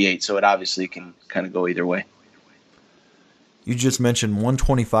 78, so it obviously can kind of go either way. You just mentioned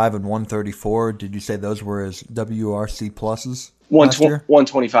 125 and 134. Did you say those were his WRC pluses?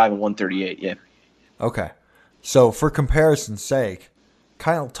 125 and 138, yeah. Okay. So for comparison's sake,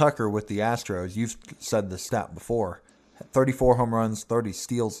 Kyle Tucker with the Astros, you've said this stat before, 34 home runs, 30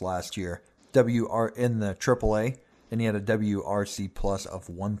 steals last year. WR in the AAA, and he had a WRC plus of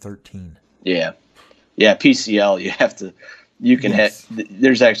 113. Yeah. Yeah, PCL, Yes.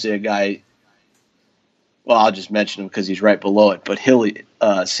 there's actually a guy, well, I'll just mention him because he's right below it, but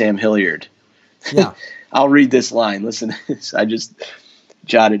Sam Hilliard. Yeah. I'll read this line. Listen to this. I just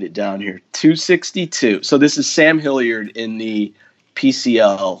jotted it down here. 262. So this is Sam Hilliard in the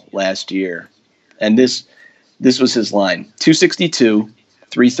PCL last year. And this was his line. 262,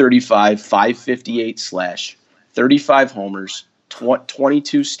 335, 558 slash, 35 homers,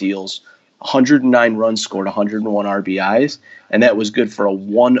 22 steals, 109 runs scored, 101 RBIs, and that was good for a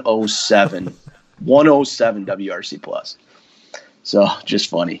 107 WRC plus. So just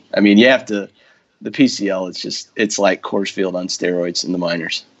funny. I mean, the PCL, it's like Coors Field on steroids in the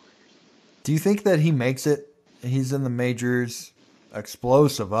minors. Do you think that he makes it? He's in the majors,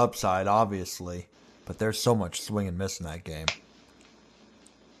 explosive upside, obviously, but there's so much swing and miss in that game.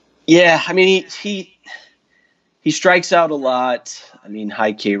 Yeah, I mean, he strikes out a lot. I mean,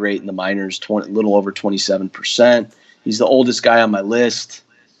 high K rate in the minors, a little over 27%. He's the oldest guy on my list,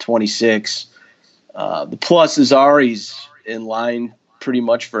 26. The pluses are he's in line pretty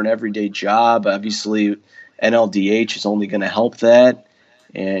much for an everyday job. Obviously, NLDH is only going to help that.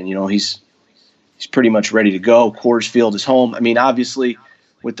 And, he's pretty much ready to go. Coors Field is home. I mean, obviously,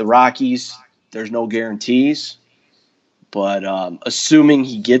 with the Rockies, there's no guarantees. But assuming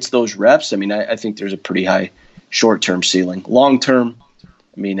he gets those reps, I mean, I think there's a pretty high short-term ceiling. Long-term,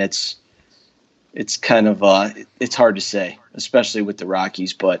 I mean, it's kind of it's hard to say, especially with the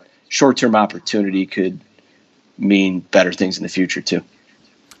Rockies. But short-term opportunity could mean better things in the future too.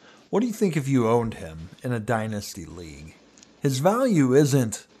 What do you think if you owned him in a dynasty league? His value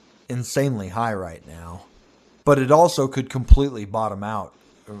isn't insanely high right now, but it also could completely bottom out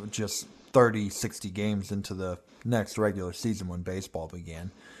just 30, 60 games into the next regular season when baseball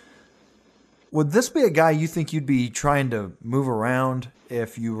began. Would this be a guy you think you'd be trying to move around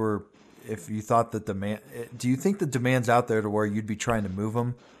if you thought that do you think the demand's out there to where you'd be trying to move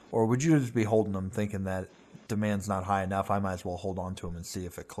him, or would you just be holding him thinking that demand's not high enough, I might as well hold on to him and see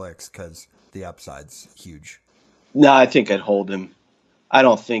if it clicks because the upside's huge? No, I think I'd hold him. I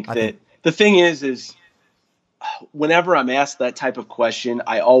don't think the thing is whenever I'm asked that type of question,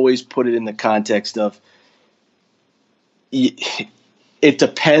 I always put it in the context of it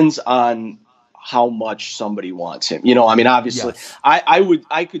depends on how much somebody wants him. I mean, obviously, yes.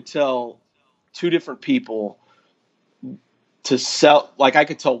 I could tell two different people to sell. Like, I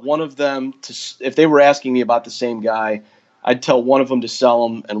could tell one of them if they were asking me about the same guy, I'd tell one of them to sell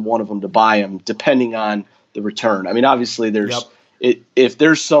him and one of them to buy him, depending on the return. I mean, obviously, if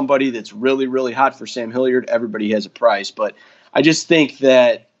there's somebody that's really, really hot for Sam Hilliard, everybody has a price. But I just think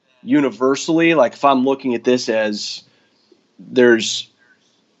that universally, like, if I'm looking at this as there's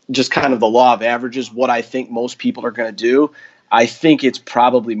just kind of the law of averages, what I think most people are going to do, I think it's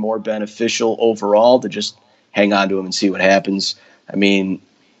probably more beneficial overall to just hang on to him and see what happens. I mean,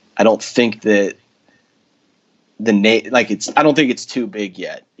 I don't think that I don't think it's too big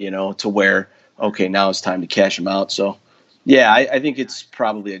yet, to where, okay, now it's time to cash him out. So, yeah, I think it's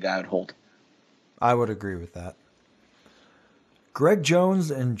probably a guy I'd hold. I would agree with that. Greg Jones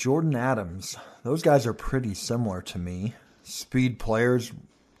and Jordan Adams, those guys are pretty similar to me. Speed players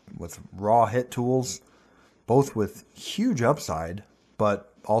with raw hit tools, both with huge upside,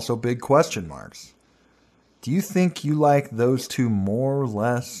 but also big question marks. Do you think you like those two more or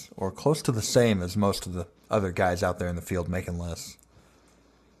less, or close to the same as most of the other guys out there in the field making less?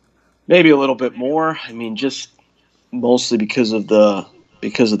 Maybe a little bit more. I mean, just mostly because of the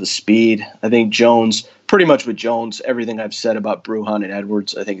speed. I think Jones, pretty much with Jones, everything I've said about Brujan and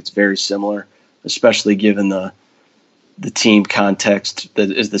Edwards, I think it's very similar, especially given the team context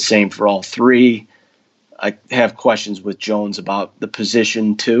that is the same for all three. I have questions with Jones about the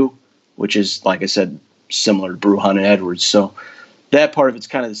position too, which is, like I said, similar to Brujan and Edwards. So that part of it's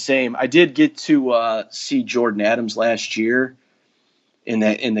kind of the same. I did get to see Jordan Adams last year in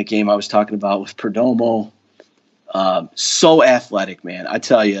the game I was talking about with Perdomo. So athletic, man. I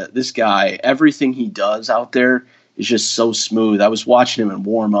tell you, this guy, everything he does out there is just so smooth. I was watching him in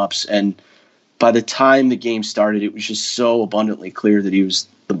warm-ups, and by the time the game started, it was just so abundantly clear that he was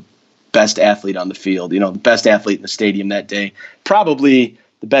the best athlete on the field, the best athlete in the stadium that day. Probably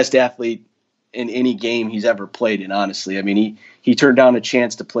the best athlete in any game he's ever played in, honestly. I mean, he turned down a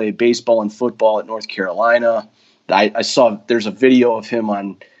chance to play baseball and football at North Carolina. I saw there's a video of him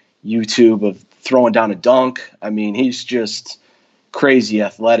on YouTube of throwing down a dunk. I mean, he's just crazy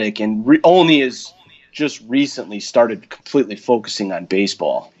athletic, and only has just recently started completely focusing on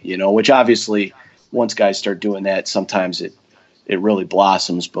baseball, which obviously once guys start doing that, sometimes it really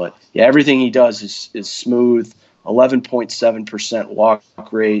blossoms. But yeah, everything he does is smooth. 11.7% walk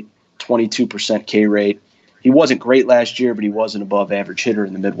rate, 22% K rate. He wasn't great last year, but he was an above average hitter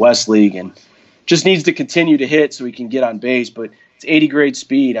in the Midwest League, and just needs to continue to hit so he can get on base. But it's 80 grade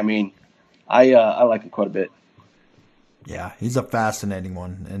speed. I mean, I like him quite a bit. Yeah, he's a fascinating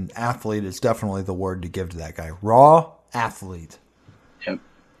one, and athlete is definitely the word to give to that guy. Raw athlete. Yep.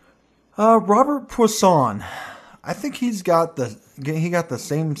 Robert Puason. I think he got the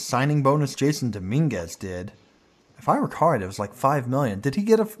same signing bonus Jason Dominguez did. If I recall it was like $5 million. Did he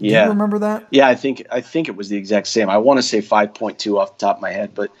get a? Yeah. Do you remember that? Yeah, I think it was the exact same. I want to say 5.2 off the top of my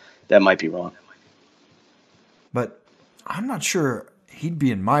head, but that might be wrong. But I'm not sure he'd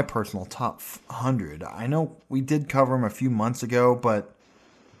be in my personal top 100. I know we did cover him a few months ago, but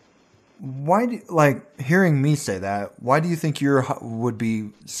hearing me say that, why do you think you're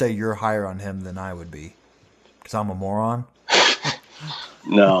higher on him than I would be? Because I'm a moron?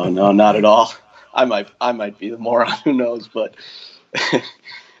 No, not at all. I might be the moron. Who knows? But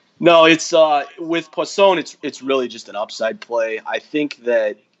no, it's with Poisson. It's really just an upside play. I think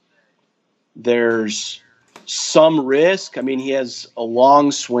that there's some risk. I mean, he has a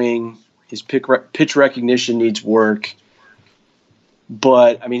long swing. His pitch recognition needs work.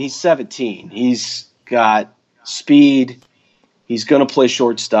 But I mean, he's 17. He's got speed. He's going to play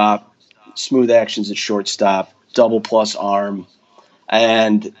shortstop. Smooth actions at shortstop. Double plus arm,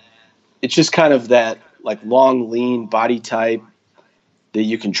 and it's just kind of that like long, lean body type that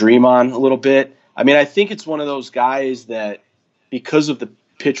you can dream on a little bit. I mean, I think it's one of those guys that because of the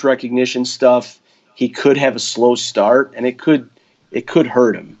pitch recognition stuff, he could have a slow start and it could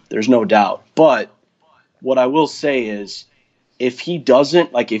hurt him. There's no doubt. But what I will say is if he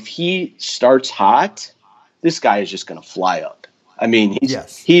starts hot, this guy is just going to fly up. I mean,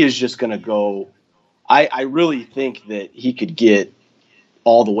 he is just going to go. I really think that he could get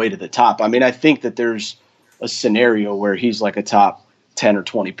all the way to the top. I mean, I think that there's a scenario where he's like a top 10 or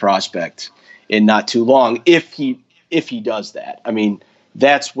 20 prospect in not too long if he does that. I mean,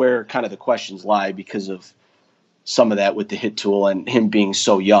 that's where kind of the questions lie because of some of that with the hit tool and him being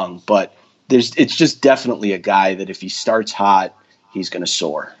so young. But it's just definitely a guy that if he starts hot, he's going to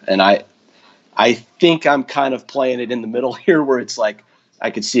soar. And I think I'm kind of playing it in the middle here where it's like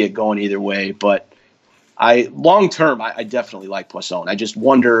I could see it going either way, but long term, I definitely like Poisson. I just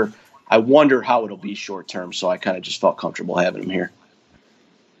wonder how it'll be short term. So I kind of just felt comfortable having him here.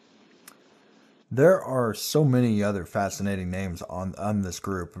 There are so many other fascinating names on this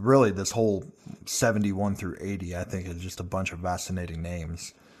group. Really, this whole 71 through 80, I think, is just a bunch of fascinating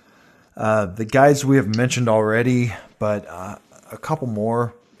names. The guys we have mentioned already, but a couple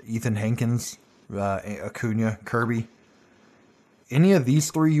more: Ethan Hankins, Acuna, Kirby. Any of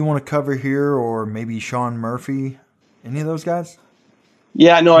these three you want to cover here, or maybe Sean Murphy? Any of those guys?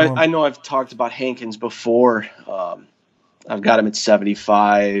 Yeah, I know I've talked about Hankins before. I've got him at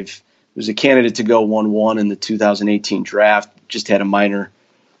 75. He was a candidate to go 1-1 in the 2018 draft. Just had a minor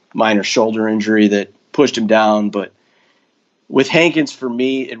shoulder injury that pushed him down. But with Hankins, for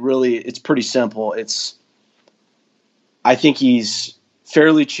me, it's pretty simple. I think he's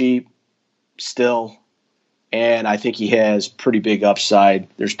fairly cheap still. And I think he has pretty big upside.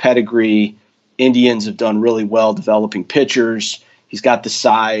 There's pedigree. Indians have done really well developing pitchers. He's got the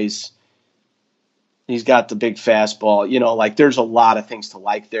size. He's got the big fastball. There's a lot of things to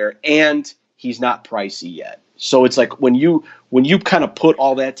like there. And he's not pricey yet. So it's like when you kind of put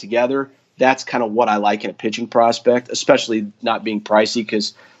all that together, that's kind of what I like in a pitching prospect, especially not being pricey,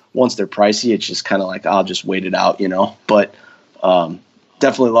 because once they're pricey, it's just kind of like I'll just wait it out, But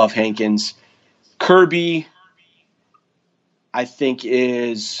definitely love Hankins. Kirby, I think,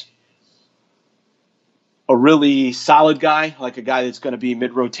 is a really solid guy, like a guy that's going to be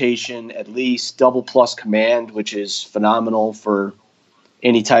mid-rotation, at least double plus command, which is phenomenal for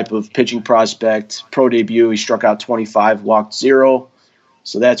any type of pitching prospect. Pro debut, he struck out 25, walked 0,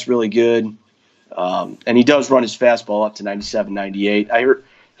 so that's really good. And he does run his fastball up to 97, 98. I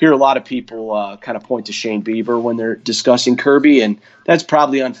hear a lot of people kind of point to Shane Bieber when they're discussing Kirby, and that's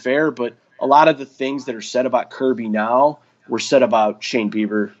probably unfair, but a lot of the things that are said about Kirby now were said about Shane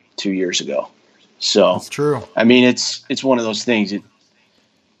Bieber 2 years ago. So that's true. I mean, it's one of those things.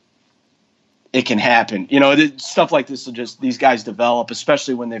 It can happen. Stuff like this will these guys develop,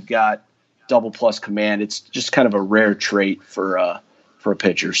 especially when they've got double plus command. It's just kind of a rare trait for a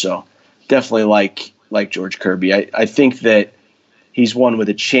pitcher. So definitely like George Kirby. I think that he's one with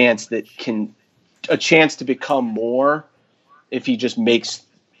a chance to become more if he just makes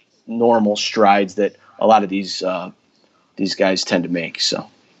normal strides that a lot of these guys tend to make. So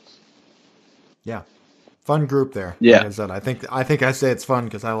Yeah. Fun group there. Yeah. Like I said, I think I say it's fun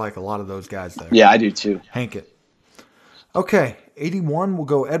because I like a lot of those guys there. Yeah, I do too. Hank it. Okay, 81, we'll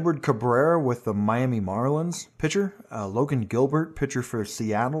go Edward Cabrera with the Miami Marlins pitcher. Logan Gilbert, pitcher for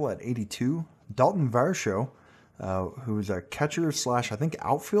Seattle at 82. Dalton Varsho, who's a catcher / I think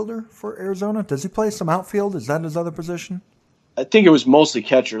outfielder for Arizona. Does he play some outfield? Is that his other position? I think it was mostly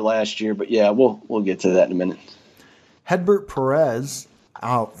catcher last year, but yeah, we'll get to that in a minute. Hedbert Perez,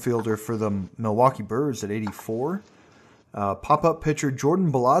 outfielder for the Milwaukee Brewers at 84. Pop-up pitcher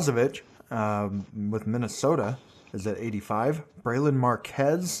Jordan Balazovic with Minnesota is at 85. Braylon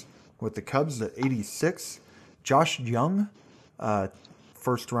Marquez with the Cubs at 86. Josh Young,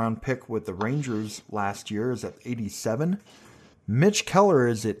 first-round pick with the Rangers last year, is at 87. Mitch Keller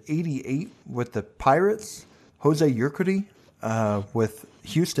is at 88 with the Pirates. Jose Urquidy with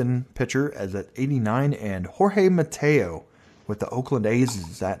Houston pitcher is at 89. And Jorge Mateo with the Oakland A's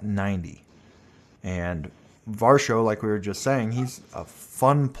is at 90. And Varsho, like we were just saying, he's a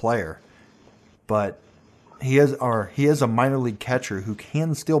fun player. But he is a minor league catcher who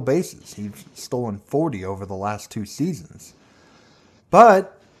can steal bases. He's stolen 40 over the last 2 seasons.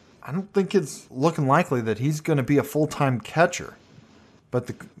 But I don't think it's looking likely that he's going to be a full-time catcher. But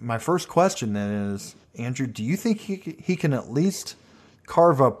my first question then is, Andrew, do you think he can at least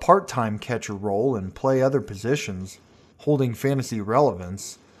carve a part-time catcher role and play other positions holding fantasy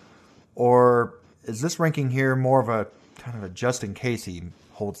relevance? Or is this ranking here more of a kind of a just in case he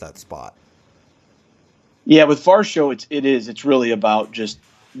holds that spot? Yeah, with Varsho, it's really about just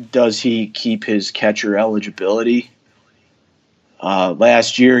does he keep his catcher eligibility?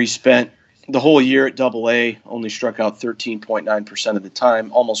 Last year, he spent the whole year at Double-A, only struck out 13.9% of the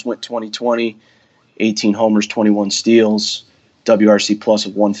time, almost went 20-20, 18 homers, 21 steals, WRC plus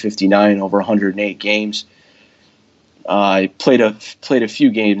of 159 over 108 games. I played a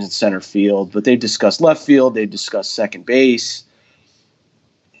few games in center field, but they've discussed left field, they've discussed second base.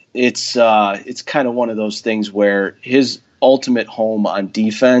 It's kind of one of those things where his ultimate home on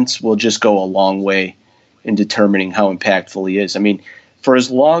defense will just go a long way in determining how impactful he is. I mean, for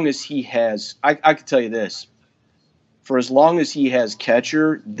as long as he has, I can tell you this, for as long as he has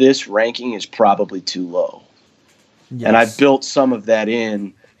catcher, this ranking is probably too low. Yes. And I've built some of that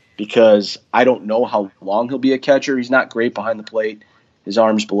in because I don't know how long he'll be a catcher. He's not great behind the plate. His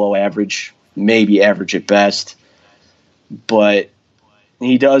arm's below average, maybe average at best. But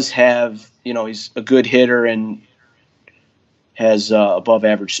he does have, he's a good hitter and has above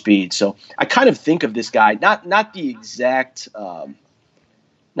average speed. So I kind of think of this guy, not the exact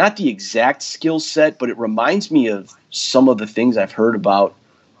skill set, but it reminds me of some of the things I've heard about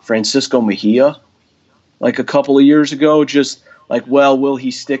Francisco Mejia like a couple of years ago, just like, well, will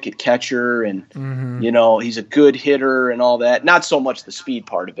he stick at catcher? And, he's a good hitter and all that. Not so much the speed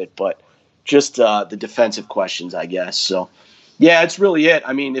part of it, but just the defensive questions, I guess. So, yeah, it's really it.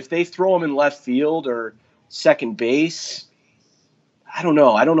 I mean, if they throw him in left field or second base, I don't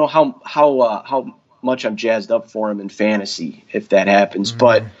know. I don't know how much I'm jazzed up for him in fantasy if that happens.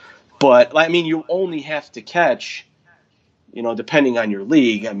 But I mean, you only have to catch, depending on your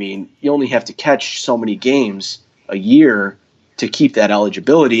league. I mean, you only have to catch so many games a year to keep that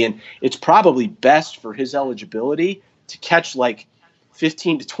eligibility, and it's probably best for his eligibility to catch like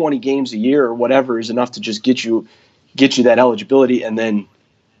 15 to 20 games a year or whatever is enough to just get you that eligibility and then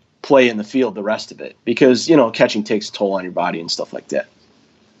play in the field the rest of it, because catching takes a toll on your body and stuff like that.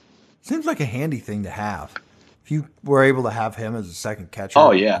 Seems like a handy thing to have. If you were able to have him as a second catcher,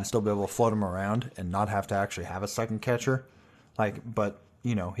 and still be able to float him around and not have to actually have a second catcher, but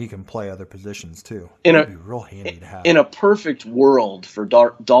he can play other positions too. It'd be real handy to have. In a perfect world for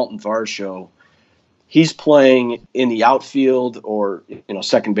Dalton Varsho, he's playing in the outfield or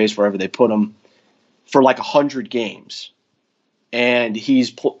second base, wherever they put him, for like 100 games, and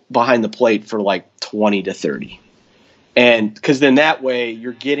he's behind the plate for like 20 to 30. And because then that way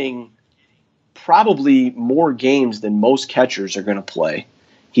you're getting probably more games than most catchers are going to play.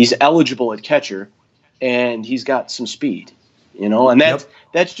 He's eligible at catcher, and he's got some speed, and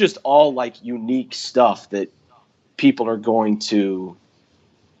that's just all like unique stuff that people are going to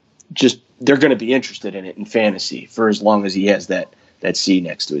they're going to be interested in it in fantasy for as long as he has that C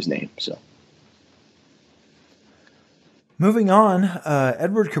next to his name. So. Moving on,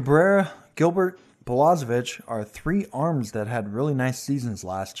 Edward Cabrera, Gilbert Balazovic are 3 arms that had really nice seasons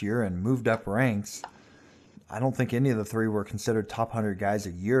last year and moved up ranks. I don't think any of the 3 were considered top 100 guys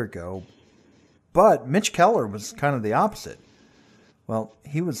a year ago. But Mitch Keller was kind of the opposite. Well,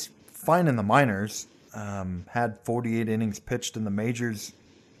 he was fine in the minors, had 48 innings pitched in the majors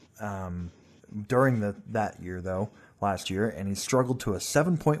during that year, though. last year, and he struggled to a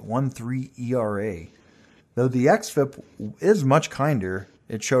 7.13 ERA. Though the xFIP is much kinder,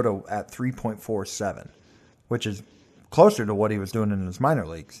 it showed at 3.47, which is closer to what he was doing in his minor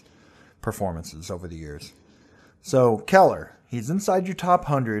leagues performances over the years. So, Keller, he's inside your top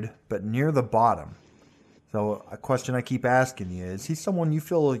 100, but near the bottom. So, a question I keep asking you is he someone you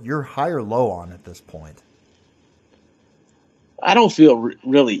feel you're high or low on at this point? I don't feel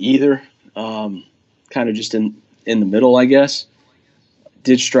really either. Kind of just in the middle, I guess.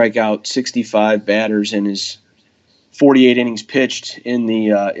 Did strike out 65 batters in his 48 innings pitched in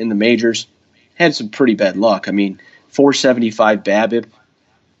the majors. Had some pretty bad luck. I mean, 475 BABIP,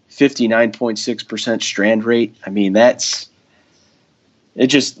 59.6% strand rate. I mean, it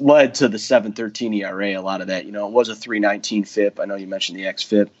just led to the 7.13 ERA. A lot of that, it was a 3.19 FIP. I know you mentioned the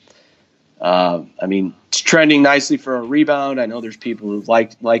xFIP. I mean, it's trending nicely for a rebound. I know there's people who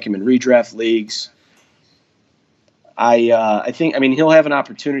like him in redraft leagues. I think, he'll have an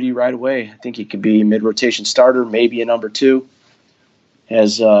opportunity right away. I think he could be a mid-rotation starter, maybe a number 2.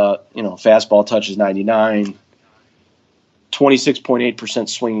 Has, fastball touches 99, 26.8%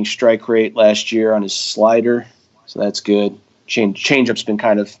 swinging strike rate last year on his slider. So that's good. Changeup's been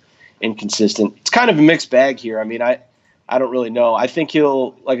kind of inconsistent. It's kind of a mixed bag here. I mean, I don't really know. I think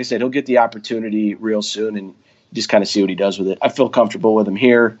he'll get the opportunity real soon and just kind of see what he does with it. I feel comfortable with him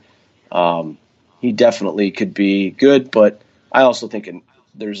here. He definitely could be good, but I also think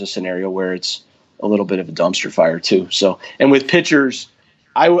there's a scenario where it's a little bit of a dumpster fire too. So, and with pitchers,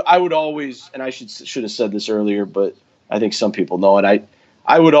 I would always, and I should have said this earlier, but I think some people know it.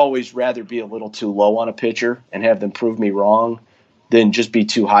 I would always rather be a little too low on a pitcher and have them prove me wrong than just be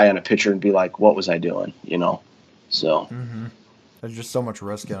too high on a pitcher and be like, what was I doing? So. Mm-hmm. There's just so much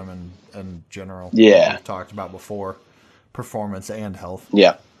risk in them in general. Yeah. Like we've talked about before, performance and health.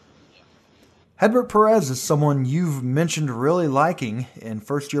 Yeah. Hedbert Perez is someone you've mentioned really liking in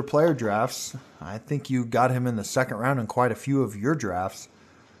first-year player drafts. I think you got him in the second round in quite a few of your drafts.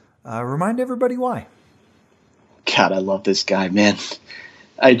 Remind everybody why. God, I love this guy, man.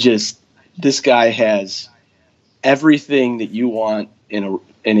 This guy has everything that you want in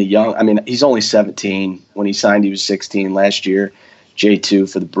a young. He's only 17. When he signed, he was 16 last year.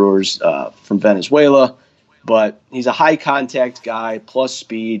 J2 for the Brewers from Venezuela. But he's a high-contact guy, plus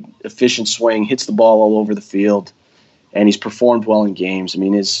speed, efficient swing, hits the ball all over the field, and he's performed well in games. I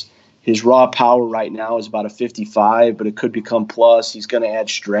mean, his raw power right now is about a 55, but it could become plus. He's going to add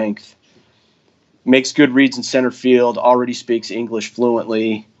strength. Makes good reads in center field, already speaks English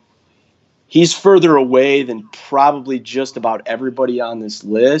fluently. He's further away than probably just about everybody on this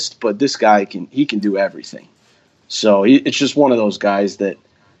list, but this guy can do everything. So it's just one of those guys that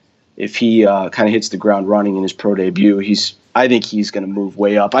if he kind of hits the ground running in his pro debut, I think he's going to move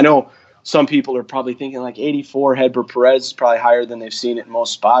way up. I know some people are probably thinking like 84 Hedbert Perez is probably higher than they've seen it in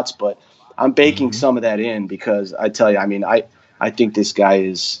most spots, but I'm baking some of that in because I tell you, I think this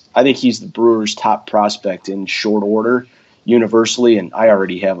guy I think he's the Brewers' top prospect in short order universally, and I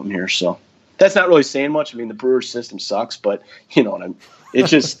already have him here. So that's not really saying much. The Brewers' system sucks, but you know what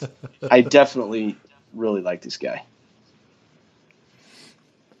it's just, I definitely really like this guy.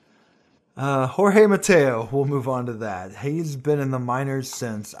 Jorge Mateo, we'll move on to that. He's been in the minors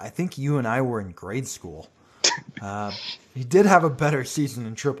since I think you and I were in grade school. He did have a better season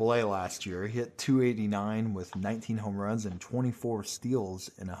in AAA last year. He hit .289 with 19 home runs and 24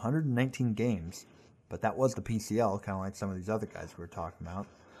 steals in 119 games. But that was the PCL, kind of like some of these other guys we were talking about.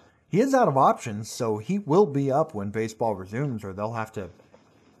 He is out of options, so he will be up when baseball resumes, or they'll have to.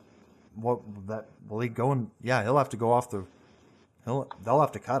 Will he go and? Yeah, he'll have to go off the. They'll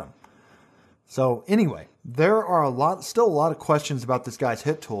have to cut him. So anyway, there are still a lot of questions about this guy's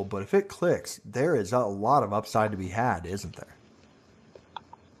hit tool, but if it clicks, there is a lot of upside to be had, isn't there?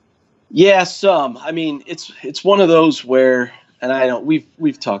 Yeah, some. It's one of those where, and I know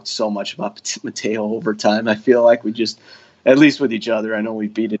we've talked so much about Mateo over time. I feel like we just, at least with each other, I know we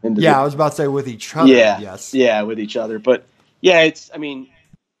beat it into. Yeah, I was about to say with each other. Yeah, yes. Yeah, with each other, but yeah,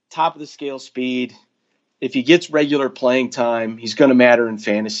 top of the scale speed. If he gets regular playing time, he's going to matter in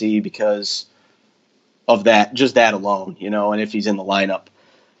fantasy because of that, just that alone, and if he's in the lineup.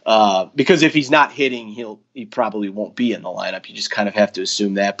 Because if he's not hitting, he probably won't be in the lineup. You just kind of have to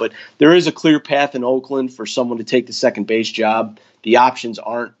assume that. But there is a clear path in Oakland for someone to take the second base job. The options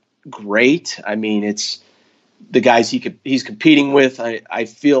aren't great. It's the guys he's competing with. I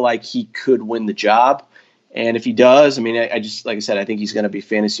feel like he could win the job. And if he does, I just, like I said, I think he's going to be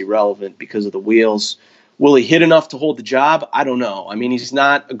fantasy relevant because of the wheels. Will he hit enough to hold the job? I don't know. He's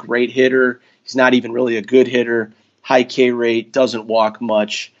not a great hitter. He's not even really a good hitter. High K rate, doesn't walk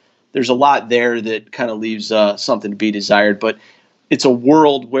much. there's a lot there that kind of leaves something to be desired. But it's a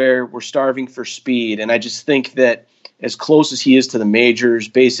world where we're starving for speed, and I just think that as close as he is to the majors,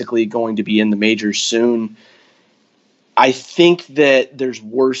 basically going to be in the majors soon, I think that there's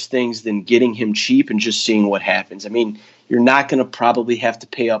worse things than getting him cheap and just seeing what happens. I mean, you're not going to probably have to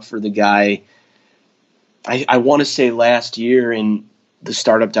pay up for the guy. I want to say last year in the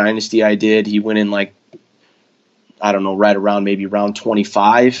startup dynasty I did, he went in like, I don't know, right around maybe round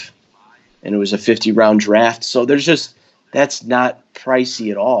 25, and it was a 50-round draft. So that's not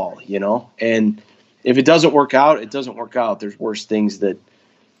pricey at all, you know? And if it doesn't work out, it doesn't work out. There's worse things that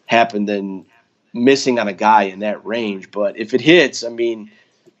happen than missing on a guy in that range. But if it hits, I mean,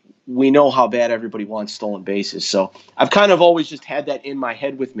 we know how bad everybody wants stolen bases. So I've kind of always just had that in my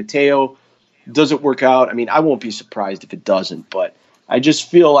head with Mateo. Does it work out? I mean, I won't be surprised if it doesn't, but I just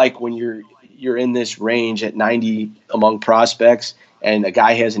feel like when you're in this range at 90 among prospects and a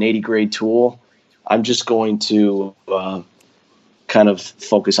guy has an 80 grade tool, I'm just going to kind of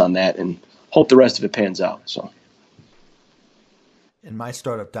focus on that and hope the rest of it pans out. So in my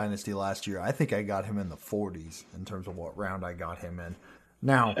startup dynasty last year, I think I got him in the 40s in terms of what round I got him in.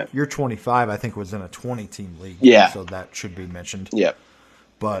 Now, your 25, I think, was in a 20-team league. Yeah. So that should be mentioned. Yeah.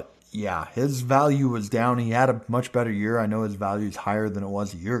 But, yeah, his value was down. He had a much better year. I know his value is higher than it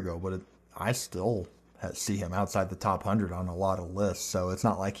was a year ago, but I still see him outside the top 100 on a lot of lists. So it's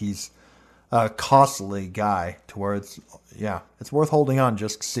not like he's a costly guy to where it's worth holding on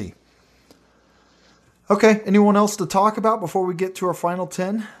just to see. Okay, anyone else to talk about before we get to our final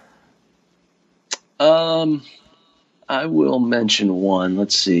 10? I will mention one.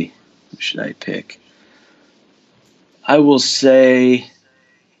 Let's see. Who should I pick? I will say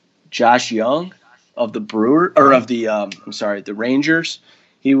Josh Young of the the Rangers.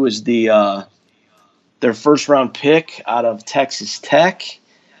 He was their first round pick out of Texas Tech.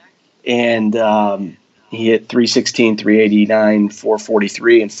 And he hit 316, 389,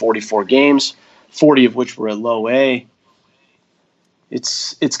 443 in 44 games, 40 of which were at low A.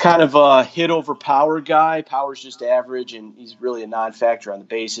 It's kind of a hit over power guy. Power's just average, and he's really a non-factor on the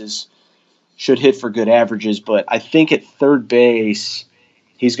bases. Should hit for good averages, but I think at third base,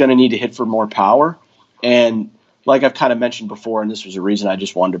 he's going to need to hit for more power. And like I've kind of mentioned before, and this was a reason I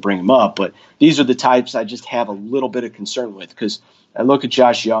just wanted to bring him up, but these are the types I just have a little bit of concern with, because I look at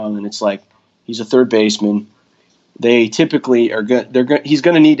Josh Young, and it's like he's a third baseman. They typically are good. He's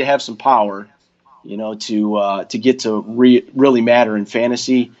going to need to have some power, you know, to get to really matter in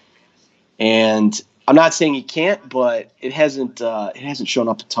fantasy. And I'm not saying he can't, but it hasn't shown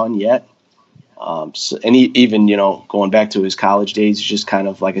up a ton yet. And even, you know, going back to his college days, it's just kind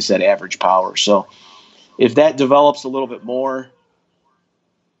of, like I said, average power. So if that develops a little bit more,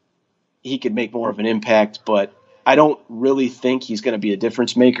 he could make more of an impact. But I don't really think he's going to be a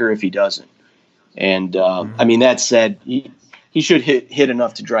difference maker if he doesn't. And I mean, that said, he should hit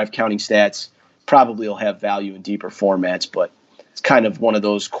enough to drive counting stats. Probably will have value in deeper formats, but it's kind of one of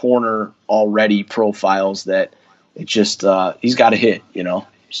those corner already profiles that it just he's got to hit, you know.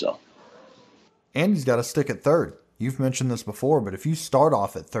 So, and he's got to stick at third. You've mentioned this before, but if you start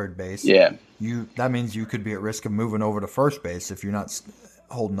off at third base, that means you could be at risk of moving over to first base if you're not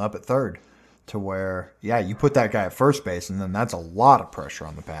holding up at third. To where, you put that guy at first base, and then that's a lot of pressure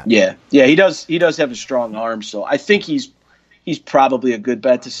on the bat. Yeah, he does have a strong arm, so I think he's probably a good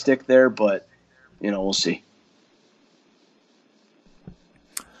bet to stick there, but you know, we'll see.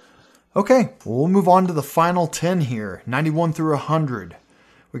 Okay, well, we'll move on to the final 10 here, 91 through 100.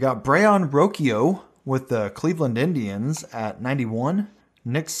 We got Brayan Rocchio with the Cleveland Indians at 91.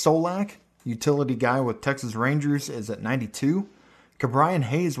 Nick Solak, utility guy with Texas Rangers, is at 92. Ke'Bryan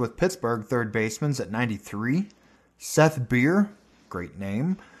Hayes with Pittsburgh, third baseman's at 93. Seth Beer, great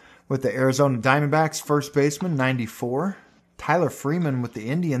name, with the Arizona Diamondbacks, first baseman, 94. Tyler Freeman with the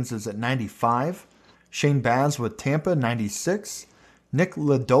Indians is at 95. Shane Baz with Tampa, 96. Nick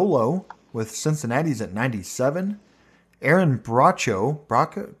Lodolo with Cincinnati's at 97. Aaron Bracho,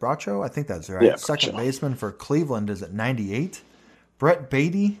 I think that's right. Yeah, second baseman for Cleveland is at 98. Brett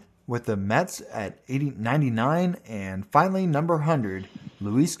Beatty with the Mets at 99. And finally, number 100,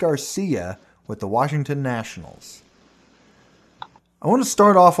 Luis Garcia with the Washington Nationals. I want to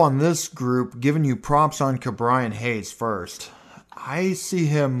start off on this group giving you props on Ke'Bryan Hayes first. I see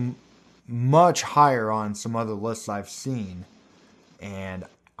him much higher on some other lists I've seen, and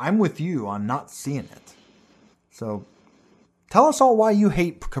I'm with you on not seeing it. So tell us all why you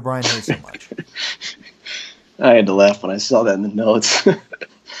hate Ke'Bryan Hayes so much. I had to laugh when I saw that in the notes.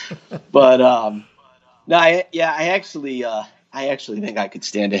 But no, I actually think I could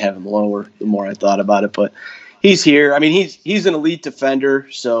stand to have him lower the more I thought about it. But He's here. I mean, he's an elite defender,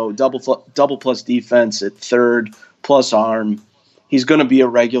 so double plus defense at third plus arm. He's going to be a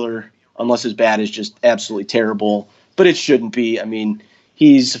regular unless his bat is just absolutely terrible, but it shouldn't be. I mean,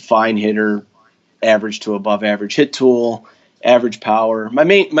 he's a fine hitter, average to above average hit tool, average power. My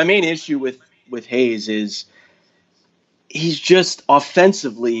main issue with Hayes is he's just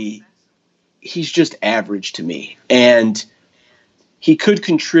offensively, he's just average to me. And he could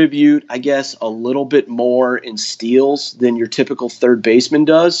contribute, I guess, a little bit more in steals than your typical third baseman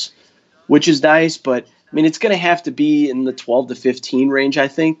does, which is nice. But, I mean, it's going to have to be in the 12 to 15 range, I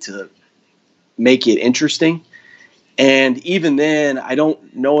think, to make it interesting. And even then, I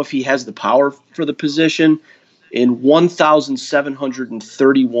don't know if he has the power for the position. In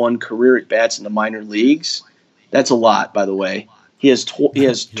 1,731 career at-bats in the minor leagues, that's a lot, by the way. He has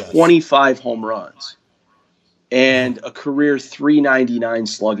 25 home runs and a career 399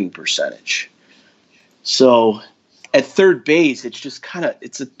 slugging percentage. So at third base, it's just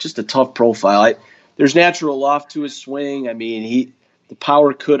just a tough profile. There's natural loft to his swing. I mean, the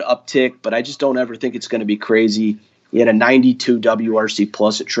power could uptick, but I just don't ever think it's going to be crazy. He had a 92 WRC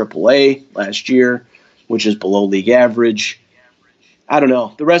plus at AAA last year, which is below league average. I don't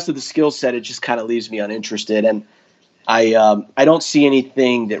know. The rest of the skill set, it just kind of leaves me uninterested. And I don't see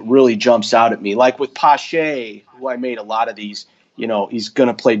anything that really jumps out at me. Like with Pache, who I made a lot of these, he's going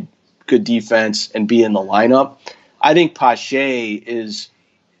to play good defense and be in the lineup. I think Pache is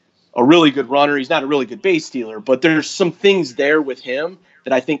a really good runner. He's not a really good base stealer, but there's some things there with him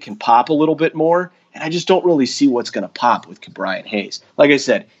that I think can pop a little bit more. And I just don't really see what's going to pop with Ke'Bryan Hayes. Like I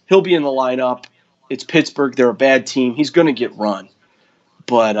said, he'll be in the lineup. It's Pittsburgh. They're a bad team. He's going to get run.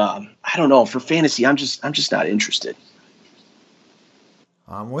 But I don't know. For fantasy, I'm just not interested.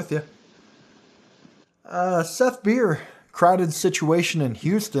 I'm with you. Seth Beer, crowded situation in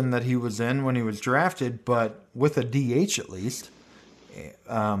Houston that he was in when he was drafted, but with a DH at least.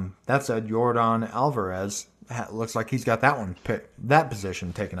 That's a Jordan Alvarez. Looks like he's got that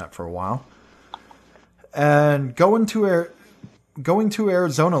position taken up for a while. And going to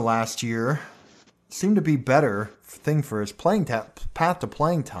Arizona last year seemed to be better thing for his playing path to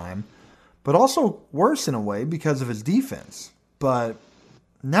playing time, but also worse in a way because of his defense. But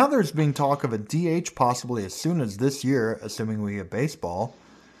now there's being talk of a DH possibly as soon as this year, assuming we get baseball.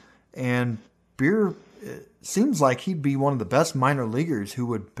 And Beer seems like he'd be one of the best minor leaguers who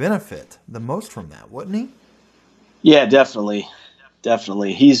would benefit the most from that, wouldn't he? Yeah, definitely.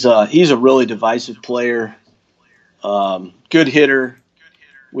 Definitely. He's a really divisive player. Good hitter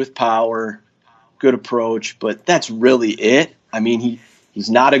with power, good approach, but that's really it. I mean, he's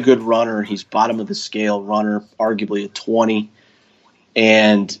not a good runner. He's bottom of the scale runner, arguably a 20.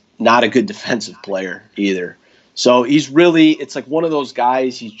 And not a good defensive player either. So it's like one of those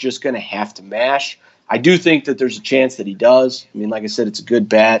guys he's just going to have to mash. I do think that there's a chance that he does. I mean, like I said, it's a good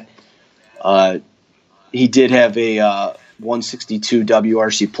bat. He did have a 162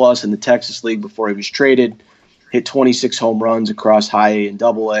 WRC plus in the Texas League before he was traded. Hit 26 home runs across high A and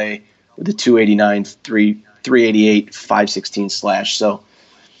double A with a 289, 388, 516 slash. So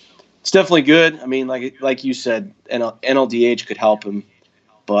it's definitely good. I mean, like you said, NLDH could help him,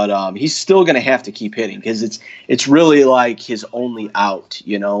 but he's still going to have to keep hitting because it's really like his only out.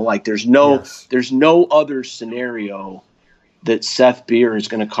 Like there's no other scenario that Seth Beer is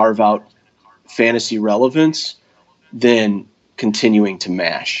going to carve out fantasy relevance than continuing to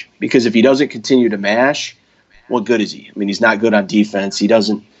mash. Because if he doesn't continue to mash, what good is he? I mean, he's not good on defense. He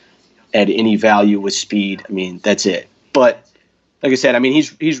doesn't add any value with speed. I mean, that's it. But like I said, I mean,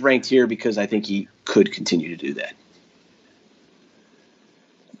 he's ranked here because I think he could continue to do that.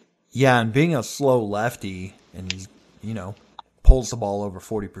 Yeah, and being a slow lefty, and he's, pulls the ball over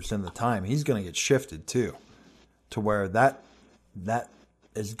 40% of the time, he's going to get shifted too, to where that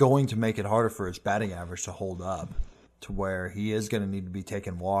is going to make it harder for his batting average to hold up, to where he is going to need to be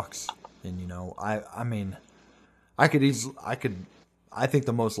taking walks. And, I think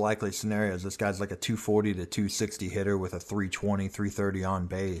the most likely scenario is this guy's like a 240 to 260 hitter with a 320, 330 on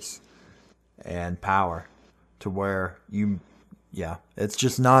base and power, to where it's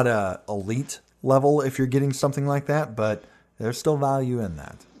just not a elite level if you're getting something like that, but there's still value in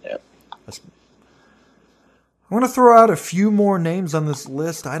that. Yep. I'm going to throw out a few more names on this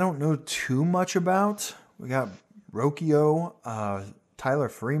list I don't know too much about. We got Rocchio, Tyler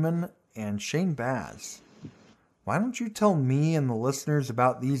Freeman, and Shane Baz. Why don't you tell me and the listeners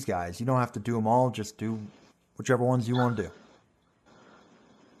about these guys? You don't have to do them all. Just do whichever ones you want to do.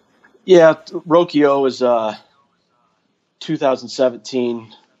 Yeah, Rocchio is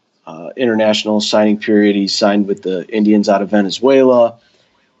 2017 international signing period. He signed with the Indians out of Venezuela.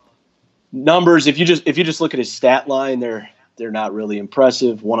 numbers, if you just look at his stat line, they're not really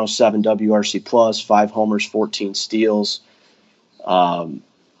impressive. 107 WRC plus, 5 homers, 14 steals.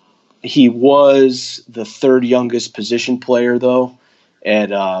 He was the third youngest position player, though, at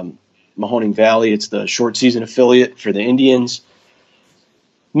Mahoning Valley. It's the short season affiliate for the Indians.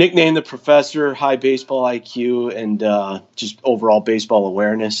 Nicknamed the Professor, high baseball IQ, and just overall baseball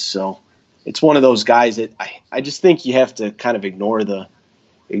awareness. So it's one of those guys that I just think you have to kind of ignore the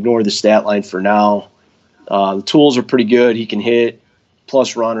stat line for now. The tools are pretty good. He can hit,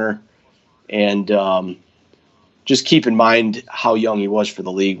 plus runner, and just keep in mind how young he was for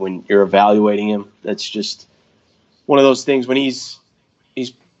the league when you're evaluating him. That's just one of those things when he's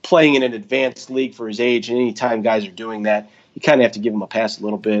playing in an advanced league for his age, and anytime guys are doing that, you kind of have to give him a pass a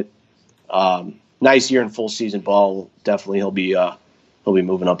little bit. Nice year in full season ball. Definitely he'll be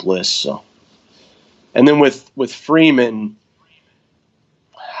moving up lists. So, and then with Freeman,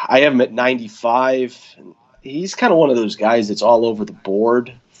 I have him at 95. He's kind of one of those guys that's all over the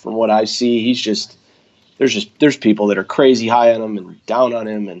board from what I see. There's people that are crazy high on him and down on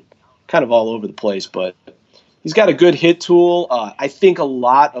him and kind of all over the place, but he's got a good hit tool. I think a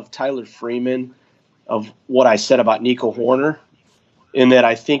lot of Tyler Freeman, of what I said about Nico Horner, in that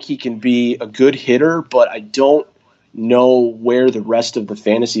I think he can be a good hitter, but I don't know where the rest of the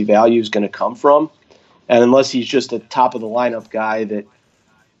fantasy value is going to come from. And unless he's just a top of the lineup guy that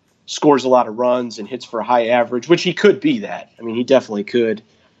scores a lot of runs and hits for a high average, which he could be that. I mean, he definitely could.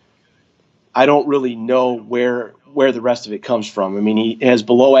 I don't really know where the rest of it comes from. I mean, he has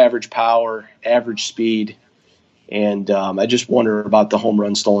below average power, average speed, and I just wonder about the home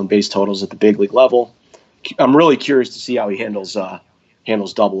run stolen base totals at the big league level. I'm really curious to see how he handles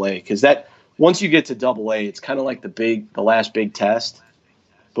Double A, because that once you get to Double A, it's kind of like the last big test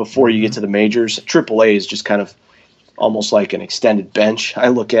before you get to the majors. Triple A is just kind of almost like an extended bench.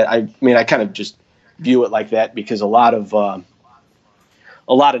 I kind of just view it like that because a lot of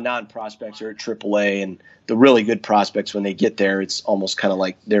non-prospects are at Triple A, and the really good prospects, when they get there, it's almost kind of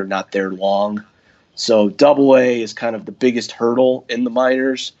like they're not there long. So Double A is kind of the biggest hurdle in the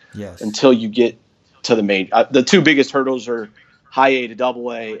minors. Yes. Until you get to the main. The two biggest hurdles are high A to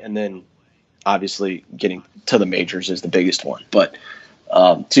Double A, and then obviously getting to the majors is the biggest one. But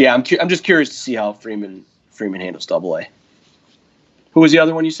so yeah, I'm just curious to see how Freeman handles Double A. Who was the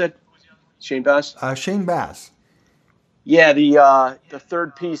other one you said? Shane Bass? Shane Bass. Yeah, the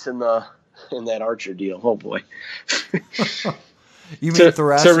third piece in that Archer deal. Oh boy. You mean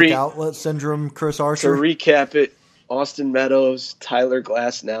thoracic outlet syndrome, Chris Archer? To recap it, Austin Meadows, Tyler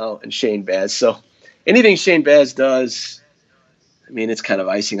Glasnow, and Shane Baz. So anything Shane Baz does, I mean, it's kind of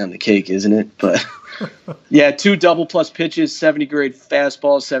icing on the cake, isn't it? But yeah, 2 double plus pitches, 70 grade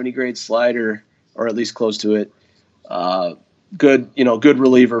fastball, 70 grade slider, or at least close to it. Good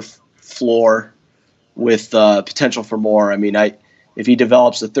reliever floor with potential for more. I mean, if he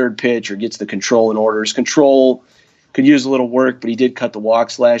develops the third pitch or gets the control in order, his control could use a little work, but he did cut the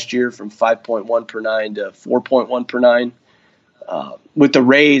walks last year from 5.1 per 9 to 4.1 per 9. With the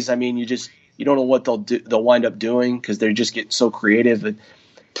Rays, I mean, you don't know what they'll wind up doing because they're just getting so creative. The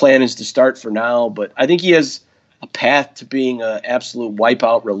plan is to start for now, but I think he has a path to being an absolute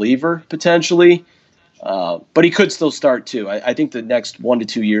wipeout reliever potentially. But he could still start too. I think the next 1 to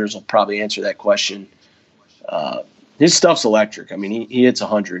 2 years will probably answer that question. His stuff's electric. I mean, he hits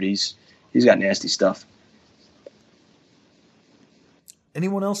 100. He's got nasty stuff.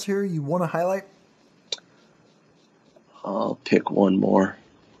 Anyone else here you want to highlight? I'll pick one more.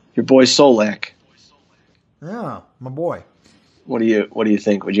 Your boy Solak. Yeah, my boy. What do you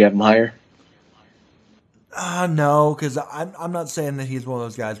think? Would you have him higher? No, because I'm not saying that he's one of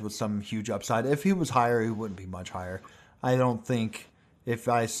those guys with some huge upside. If he was higher, he wouldn't be much higher. I don't think if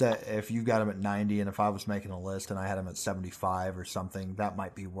you got him at 90 and if I was making a list and I had him at 75 or something, that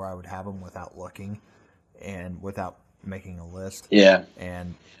might be where I would have him without looking and without making a list. Yeah.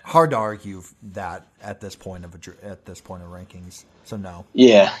 And hard to argue that at this point of rankings. So no.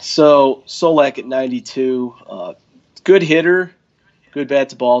 Yeah. So Solak at 92, good hitter. Good bat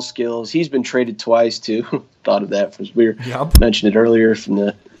to ball skills. He's been traded twice too. Thought of that as we mentioned it earlier, from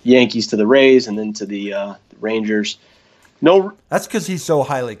the Yankees to the Rays and then to the Rangers. No, that's because he's so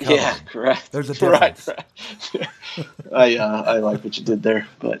highly coveted. Yeah, correct. There's a difference. Right. I like what you did there,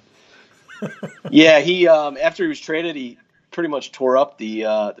 but yeah, he after he was traded, he pretty much tore up the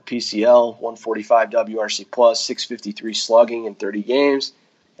PCL, 145 WRC plus, 653 slugging in 30 games.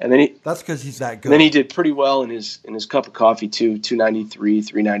 And then that's because he's that good. Then he did pretty well in his cup of coffee too, 293,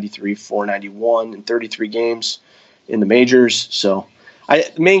 393, 491 in 33 games in the majors. So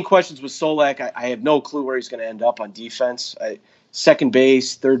the main questions with Solak, I have no clue where he's going to end up on defense. second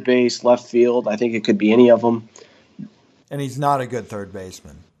base, third base, left field. I think it could be any of them. And he's not a good third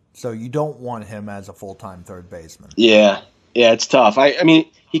baseman. So you don't want him as a full-time third baseman. Yeah, it's tough. I mean,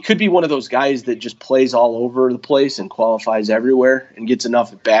 he could be one of those guys that just plays all over the place and qualifies everywhere and gets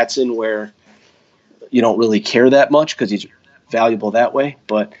enough at bats in where you don't really care that much because he's valuable that way.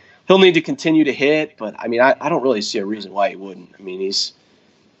 But he'll need to continue to hit. But, I mean, I don't really see a reason why he wouldn't. I mean, he's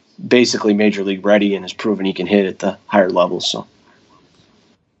basically major league ready and has proven he can hit at the higher levels. So,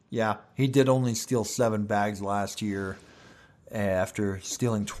 yeah, he did only steal 7 bags last year after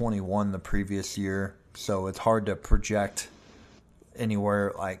stealing 21 the previous year. So it's hard to project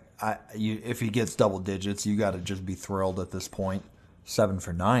anywhere. Like if he gets double digits, you got to just be thrilled at this point. 7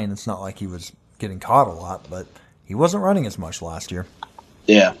 for 9. It's not like he was getting caught a lot, but he wasn't running as much last year.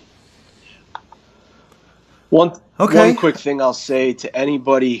 Yeah. One quick thing I'll say to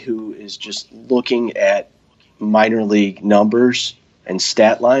anybody who is just looking at minor league numbers and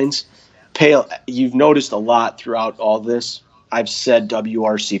stat lines, you've noticed a lot throughout all this. I've said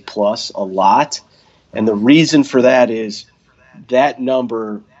WRC plus a lot. And the reason for that is that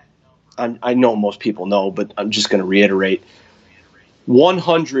number, I know most people know, but I'm just going to reiterate,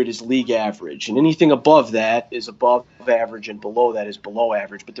 100 is league average, and anything above that is above average and below that is below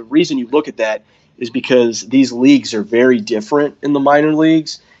average. But the reason you look at that is because these leagues are very different in the minor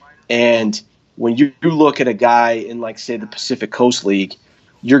leagues. And when you look at a guy in, like, say, the Pacific Coast League,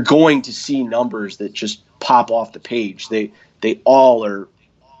 you're going to see numbers that just pop off the page. They all are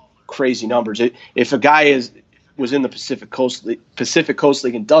crazy numbers. If a guy was in the Pacific Coast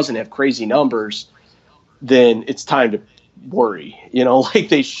League and doesn't have crazy numbers, then it's time to worry. Like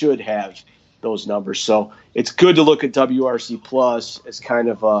they should have those numbers. So it's good to look at WRC plus as kind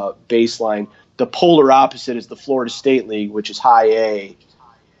of a baseline. The polar opposite is the Florida State League, which is high A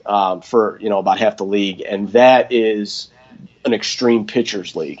for about half the league, and that is an extreme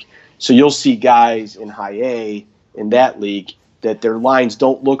pitchers league. So you'll see guys in high A in that league that their lines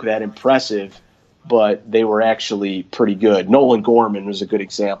don't look that impressive, but they were actually pretty good. Nolan Gorman was a good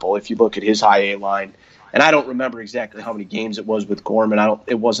example. If you look at his high A line, and I don't remember exactly how many games it was with Gorman.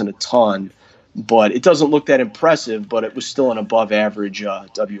 It wasn't a ton, but it doesn't look that impressive, but it was still an above average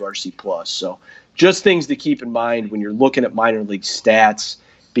WRC plus. So just things to keep in mind when you're looking at minor league stats,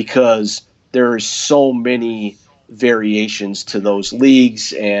 because there are so many variations to those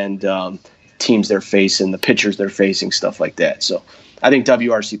leagues and teams they're facing, the pitchers they're facing, stuff like that. So I think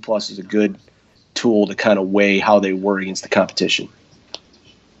WRC plus is a good tool to kind of weigh how they were against the competition.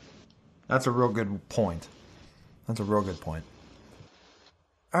 That's a real good point.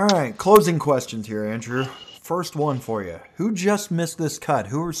 All right, closing questions here, Andrew. First one for you. Who just missed this cut?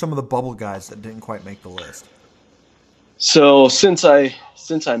 Who are some of the bubble guys that didn't quite make the list? So since I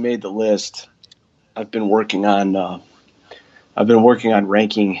made the list, I've been working on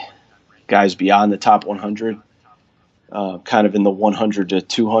ranking guys beyond the top 100, kind of in the 100 to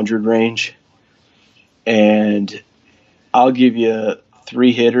 200 range. And I'll give you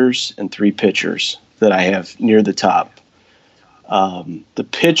 3 hitters and 3 pitchers that I have near the top. The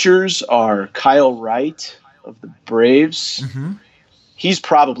pitchers are Kyle Wright of the Braves. Mm-hmm. He's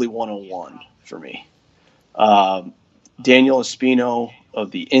probably 101 for me. Daniel Espino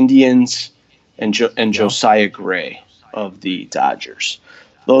of the Indians and Josiah Gray of the Dodgers.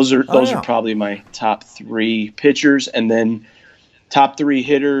 Those are probably my top 3 pitchers. And then top 3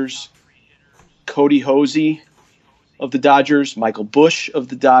 hitters, Cody Hosey of the Dodgers, Michael Busch of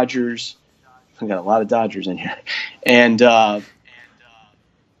the Dodgers. I've got a lot of Dodgers in here. And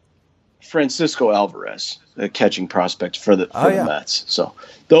Francisco Alvarez, the catching prospect for the Mets. So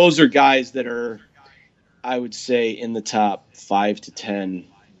those are guys that are, I would say, in the top 5 to 10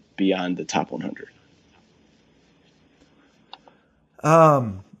 beyond the top 100.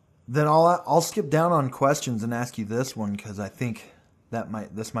 Then I'll skip down on questions and ask you this one, because I think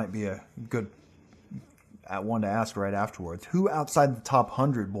this might be a good one to ask right afterwards. Who outside the top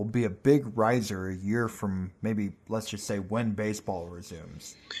 100 will be a big riser a year from maybe, let's just say, when baseball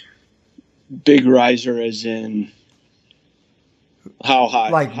resumes? Big riser as in how high?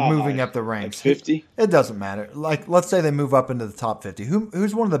 Like moving up the ranks. Like 50? It doesn't matter. Like, let's say they move up into the top 50.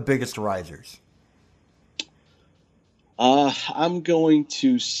 Who's one of the biggest risers? I'm going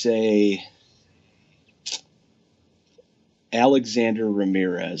to say Alexander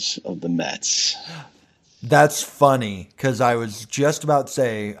Ramirez of the Mets. That's funny, because I was just about to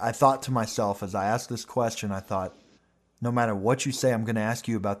say, I thought to myself as I asked this question, I thought, no matter what you say, I'm going to ask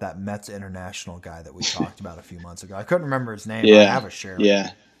you about that Mets international guy that we talked about a few months ago. I couldn't remember his name. Yeah, I have a share.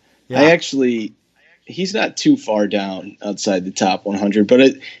 Yeah. he's not too far down outside the top 100, but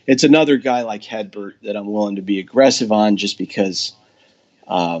it's another guy like Hedbert that I'm willing to be aggressive on just because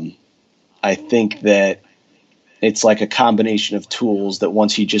I think that it's like a combination of tools that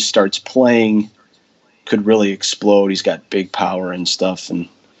once he just starts playing could really explode. He's got big power and stuff and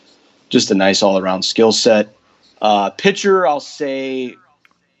just a nice all-around skill set. Pitcher, I'll say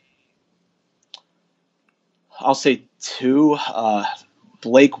two.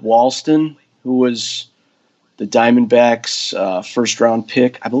 Blake Walston, who was the Diamondbacks' first-round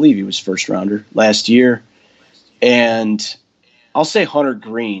pick. I believe he was first-rounder last year. And I'll say Hunter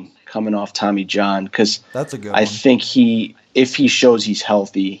Green coming off Tommy John because that's a good I one. think if he shows he's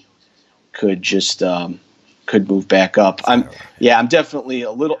healthy, could just could move back up. I'm definitely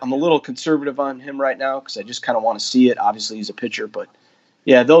a little conservative on him right now because I just kind of want to see it. Obviously, he's a pitcher, but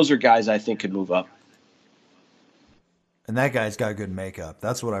yeah, those are guys I think could move up. And that guy's got good makeup.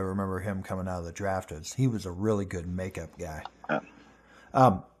 That's what I remember him coming out of the draft as. He was a really good makeup guy.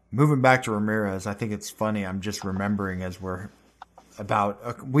 Moving back to Ramirez, I think it's funny. I'm just remembering as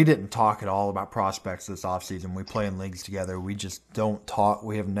we didn't talk at all about prospects this offseason. We play in leagues together. We just don't talk.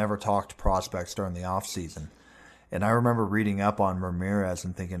 We have never talked prospects during the offseason. And I remember reading up on Ramirez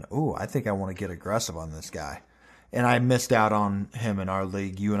and thinking, oh, I think I want to get aggressive on this guy. And I missed out on him in our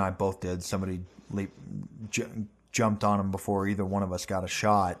league. You and I both did. Somebody jumped on him before either one of us got a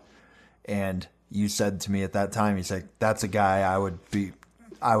shot. And you said to me at that time, you said, that's a guy I would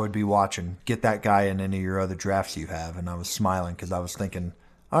be watching. Get that guy in any of your other drafts you have. And I was smiling because I was thinking,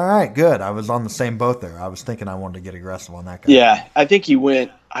 all right, good. I was on the same boat there. I was thinking I wanted to get aggressive on that guy. Yeah, I think he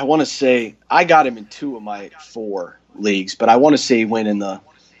went, I want to say, I got him in 2 of my 4 leagues, but I want to say he went in the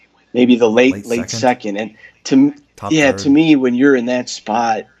late second. And to me, when you're in that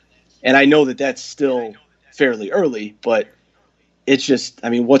spot, and I know that that's still fairly early, but it's just, I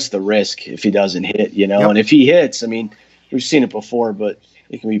mean, what's the risk if he doesn't hit, you know? Yep. And if he hits, I mean, we've seen it before, but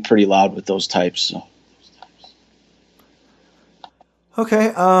it can be pretty loud with those types. So.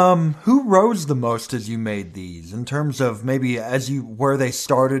 Okay, who rose the most as you made these in terms of maybe where they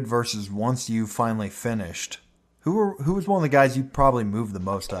started versus once you finally finished? Who was one of the guys you probably moved the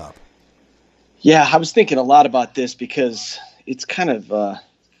most up? Yeah, I was thinking a lot about this because it's kind of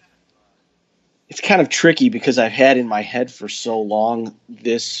tricky because I've had in my head for so long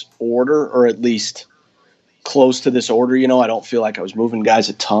this order, or at least close to this order. You know, I don't feel like I was moving guys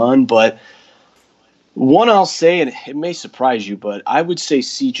a ton, but one I'll say, and it may surprise you, but I would say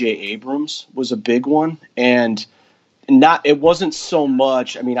C.J. Abrams was a big one, and it wasn't so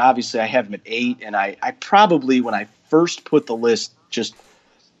much. I mean, obviously I have him at 8, and I probably, when I first put the list, just,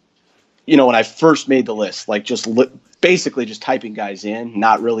 you know, when I first made the list, like basically just typing guys in,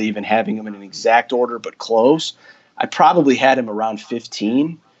 not really even having them in an exact order, but close, I probably had him around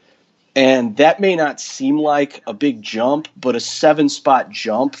 15. And that may not seem like a big jump, but a 7-spot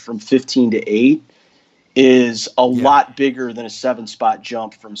jump from 15 to 8 is a lot bigger than a 7-spot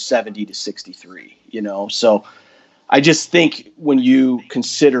jump from 70 to 63, you know? So I just think when you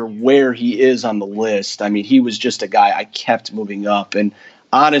consider where he is on the list, I mean, he was just a guy I kept moving up. And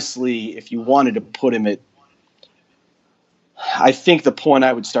honestly, if you wanted to put him at, I think the point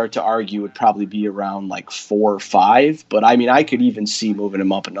I would start to argue would probably be around like 4 or 5, but I mean, I could even see moving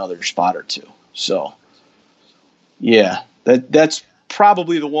him up another spot or 2. So yeah, that's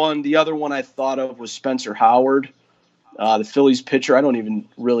probably the one. The other one I thought of was Spencer Howard, the Phillies pitcher. I don't even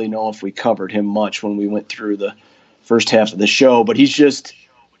really know if we covered him much when we went through the first half of the show, but he's just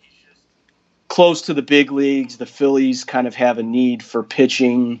close to the big leagues. The Phillies kind of have a need for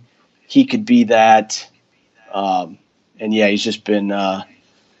pitching. He could be that. And yeah, he's just been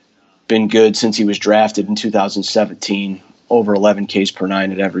good since he was drafted in 2017, over 11 Ks per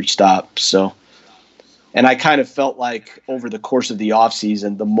 9 at every stop. So, and I kind of felt like over the course of the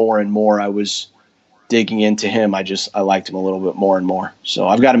offseason, the more and more I was digging into him, I liked him a little bit more and more. So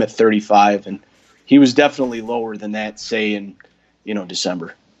I've got him at 35, and he was definitely lower than that, say in,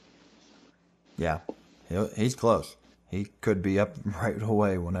 December. Yeah, he's close. He could be up right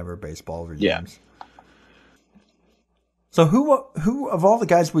away whenever baseball resumes. Yeah. So who of all the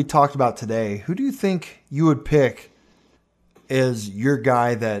guys we talked about today, who do you think you would pick as your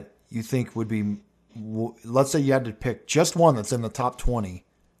guy that you think would be, let's say you had to pick just one that's in the top 20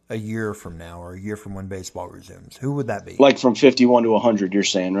 a year from now or a year from when baseball resumes? Who would that be? Like from 51 to 100, you're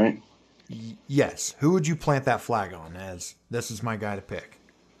saying, right? Yes. Who would you plant that flag on as this is my guy to pick?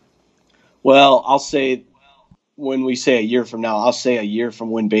 Well, I'll say when we say a year from now, I'll say a year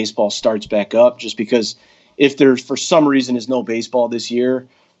from when baseball starts back up, just because if there for some reason is no baseball this year,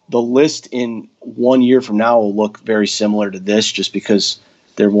 the list in 1 year from now will look very similar to this just because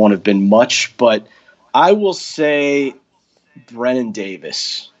there won't have been much. But I will say Brennan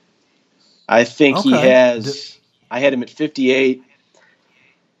Davis. I think he Okay. has – I had him at 58.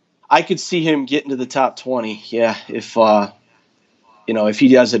 I could see him getting to the top 20, yeah, if he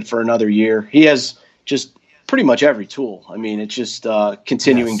does it for another year. He has just pretty much every tool. I mean, it's just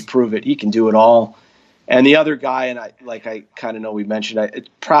continuing Yes. to prove it. He can do it all. And the other guy, and I kind of know we mentioned, it's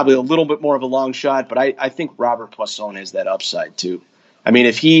probably a little bit more of a long shot, but I think Robert Poisson has that upside too. I mean,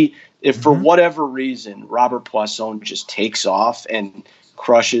 if for whatever reason Robert Poisson just takes off and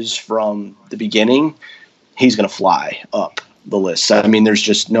crushes from the beginning, he's going to fly up the list. I mean,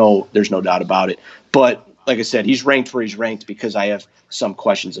 there's no doubt about it. But like I said, he's ranked where he's ranked because I have some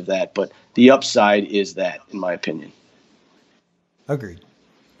questions of that. But the upside is that, in my opinion. Agreed.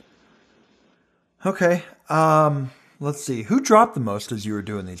 Okay. Let's see. Who dropped the most as you were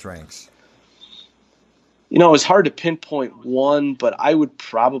doing these ranks? It's hard to pinpoint one, but I would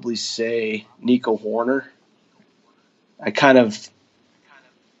probably say Nico Horner. I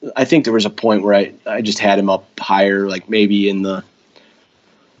think there was a point where I just had him up higher, like maybe in the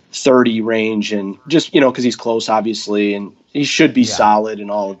 30 range, and just, because he's close, obviously, and he should be solid and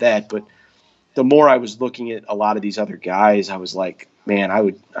all of that. But the more I was looking at a lot of these other guys, I was like, man, I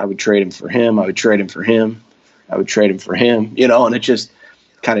would trade him for him. I would trade him for him. I would trade him for him, and it just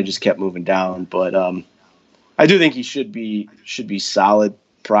kind of just kept moving down. But I do think he should be solid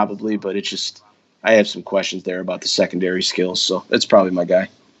probably, but it's just, I have some questions there about the secondary skills. So that's probably my guy.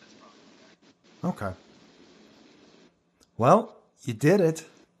 Okay. Well, you did it.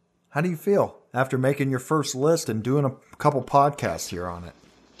 How do you feel after making your first list and doing a couple podcasts here on it?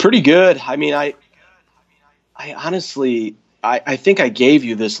 Pretty good. I mean, I honestly, I think I gave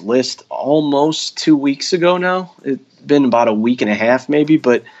you this list almost 2 weeks ago now. It's been about a week and a half maybe,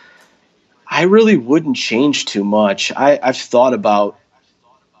 but I really wouldn't change too much. I've thought about,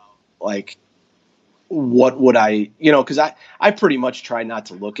 like, what would I, because I pretty much try not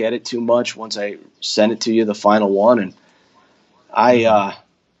to look at it too much once I send it to you, the final one. And I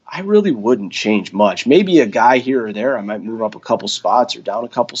really wouldn't change much. Maybe a guy here or there, I might move up a couple spots or down a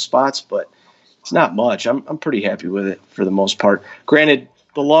couple spots, but it's not much. I'm pretty happy with it for the most part. Granted,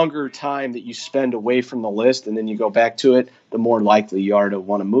 the longer time that you spend away from the list and then you go back to it, the more likely you are to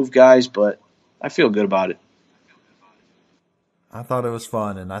want to move guys, but I feel good about it. I thought it was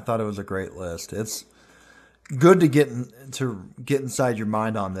fun, and I thought it was a great list. It's good to get inside your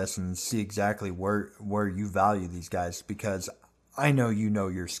mind on this and see exactly where you value these guys, because I know you know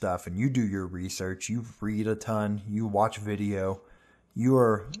your stuff and you do your research. You read a ton. You watch video.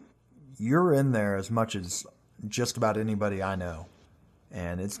 You're in there as much as just about anybody I know,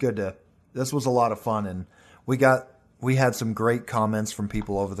 and it's good to. This was a lot of fun, and we had some great comments from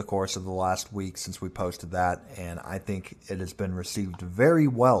people over the course of the last week since we posted that, and I think it has been received very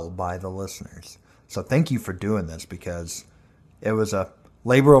well by the listeners. So thank you for doing this, because it was a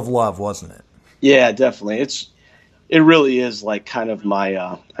labor of love, wasn't it? Yeah, definitely. It really is like kind of my,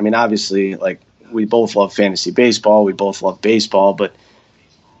 I mean, obviously, like, we both love fantasy baseball. We both love baseball, but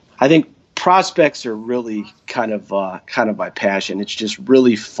I think prospects are really kind of my passion. It's just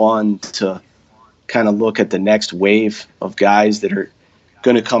really fun to kind of look at the next wave of guys that are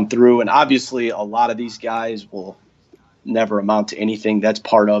going to come through. And obviously a lot of these guys will never amount to anything. That's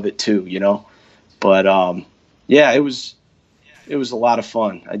part of it too, But yeah, it was a lot of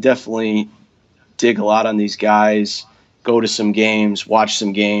fun. I definitely dig a lot on these guys, go to some games, watch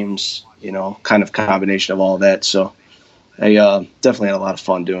some games, kind of combination of all that. So I definitely had a lot of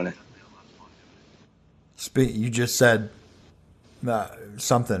fun doing it. You just said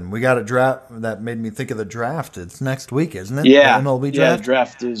something. We got a draft that made me think of the draft. It's next week, isn't it? Yeah. The MLB draft? Yeah, the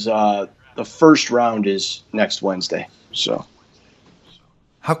draft is the first round is next Wednesday. So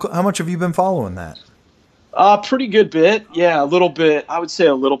how much have you been following that? Pretty good bit. Yeah, a little bit. I would say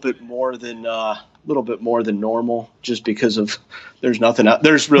a little bit more than normal, just because of there's nothing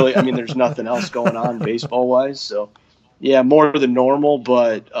there's nothing else going on baseball wise. So yeah, more than normal,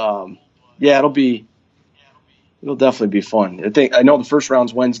 but yeah, it'll definitely be fun. I know the first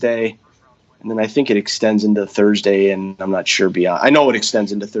round's Wednesday, and then I think it extends into Thursday, and I'm not sure beyond. I know it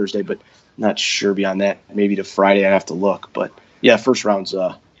extends into Thursday, but I'm not sure beyond that. Maybe to Friday. I have to look, but yeah, first round's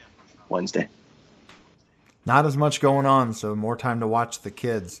Wednesday. Not as much going on, so more time to watch the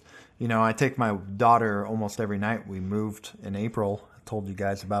kids. I take my daughter almost every night. We moved in April. I told you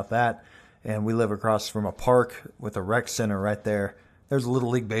guys about that. And we live across from a park with a rec center right there. There's Little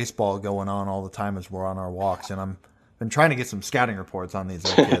League Baseball going on all the time as we're on our walks. And I've been trying to get some scouting reports on these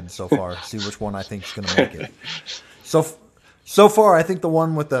little kids so far, see which one I think is going to make it. So far, I think the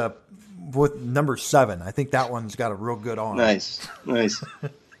one with number 7, I think that one's got a real good arm. Nice.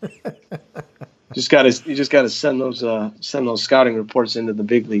 You just gotta send those scouting reports into the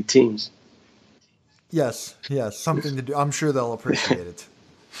big league teams. Yes, something to do. I'm sure they'll appreciate it.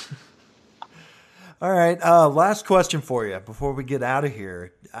 All right, last question for you before we get out of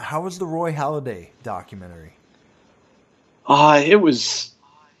here. How was the Roy Halladay documentary? It was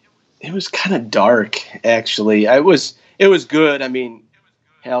kind of dark, actually. It was good. I mean,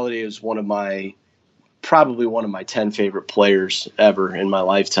 Halladay is probably one of my 10 favorite players ever in my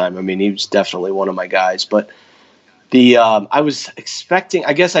lifetime. I mean, he was definitely one of my guys. But I was expecting,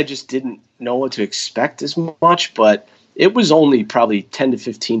 I guess I just didn't know what to expect as much, but it was only probably 10 to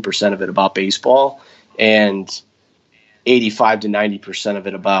 15% of it about baseball and 85 to 90% of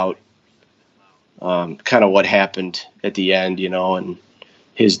it about kind of what happened at the end, and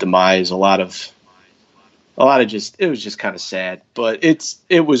his demise. A lot of it was just kind of sad, but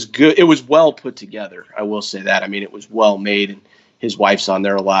it was good. It was well put together. I will say that. I mean, it was well made, and his wife's on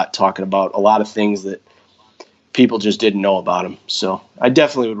there a lot talking about a lot of things that people just didn't know about him. So I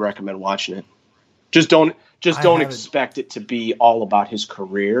definitely would recommend watching it. Just don't expect it to be all about his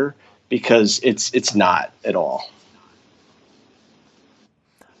career, because it's not at all.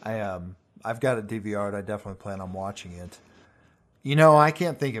 I've got it DVR'd. I definitely plan on watching it. I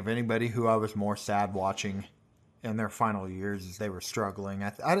can't think of anybody who I was more sad watching in their final years as they were struggling.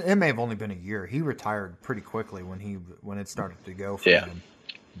 It may have only been a year. He retired pretty quickly when it started to go for him.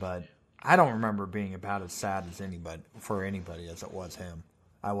 But I don't remember being about as sad as anybody as it was him.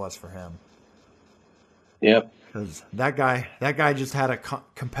 I was for him. Yep. Because that guy just had a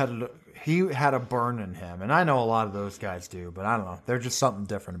competitive. He had a burn in him, and I know a lot of those guys do, but I don't know. There's just something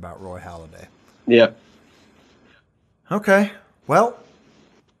different about Roy Halladay. Yep. Okay. Well,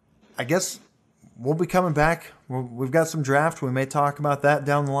 I guess we'll be coming back. We've got some draft. We may talk about that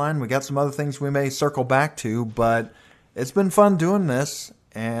down the line. We got some other things we may circle back to, but it's been fun doing this,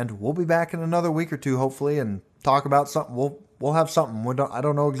 and we'll be back in another week or two, hopefully, and talk about something. We'll have something. I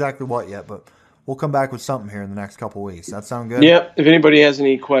don't know exactly what yet, but we'll come back with something here in the next couple weeks. That sound good? Yep. If anybody has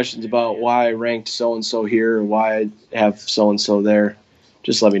any questions about why I ranked so-and-so here or why I have so-and-so there,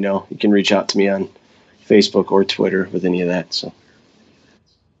 just let me know. You can reach out to me on Facebook or Twitter with any of that. So.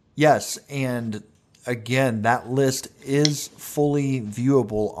 Yes, and again, that list is fully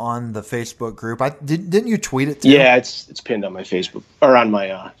viewable on the Facebook group. Didn't you tweet it too? Yeah, it's pinned on my Facebook or on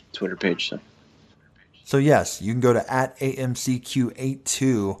my Twitter page. So yes, you can go to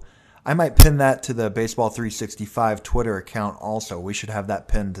 @AMCQ82. I might pin that to the Baseball 365 Twitter account also. We should have that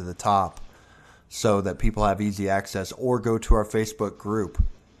pinned to the top so that people have easy access, or go to our Facebook group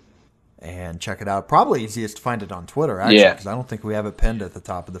and check it out. Probably easiest to find it on Twitter, actually, because I don't think we have it pinned at the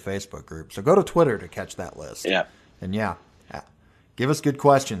top of the Facebook group. So go to Twitter to catch that list. Yeah. And give us good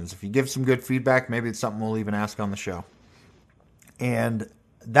questions. If you give some good feedback, maybe it's something we'll even ask on the show. And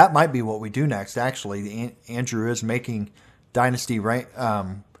that might be what we do next, actually. Andrew is making Dynasty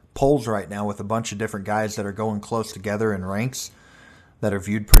polls right now with a bunch of different guys that are going close together in ranks that are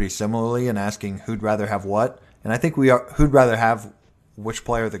viewed pretty similarly, and asking who'd rather have what. And I think who'd rather have which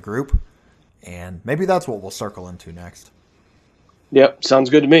player of the group, and maybe that's what we'll circle into next. Yep, sounds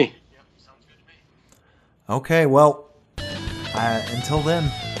good to me. Okay, well, until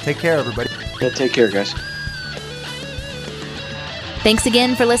then, take care, everybody. Yeah, take care, guys. Thanks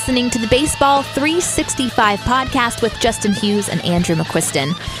again for listening to the Baseball 365 podcast with Justin Hughes and Andrew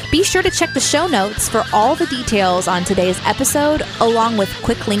McQuiston. Be sure to check the show notes for all the details on today's episode, along with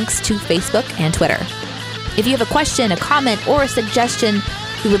quick links to Facebook and Twitter. If you have a question, a comment, or a suggestion,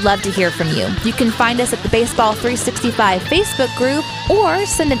 we would love to hear from you. You can find us at the Baseball 365 Facebook group, or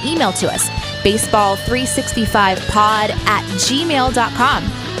send an email to us, baseball365pod@gmail.com.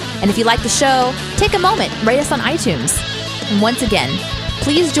 And if you like the show, take a moment, rate us on iTunes. And once again,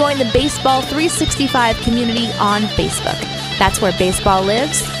 please join the Baseball 365 community on Facebook. That's where baseball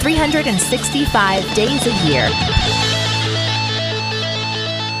lives 365 days a year.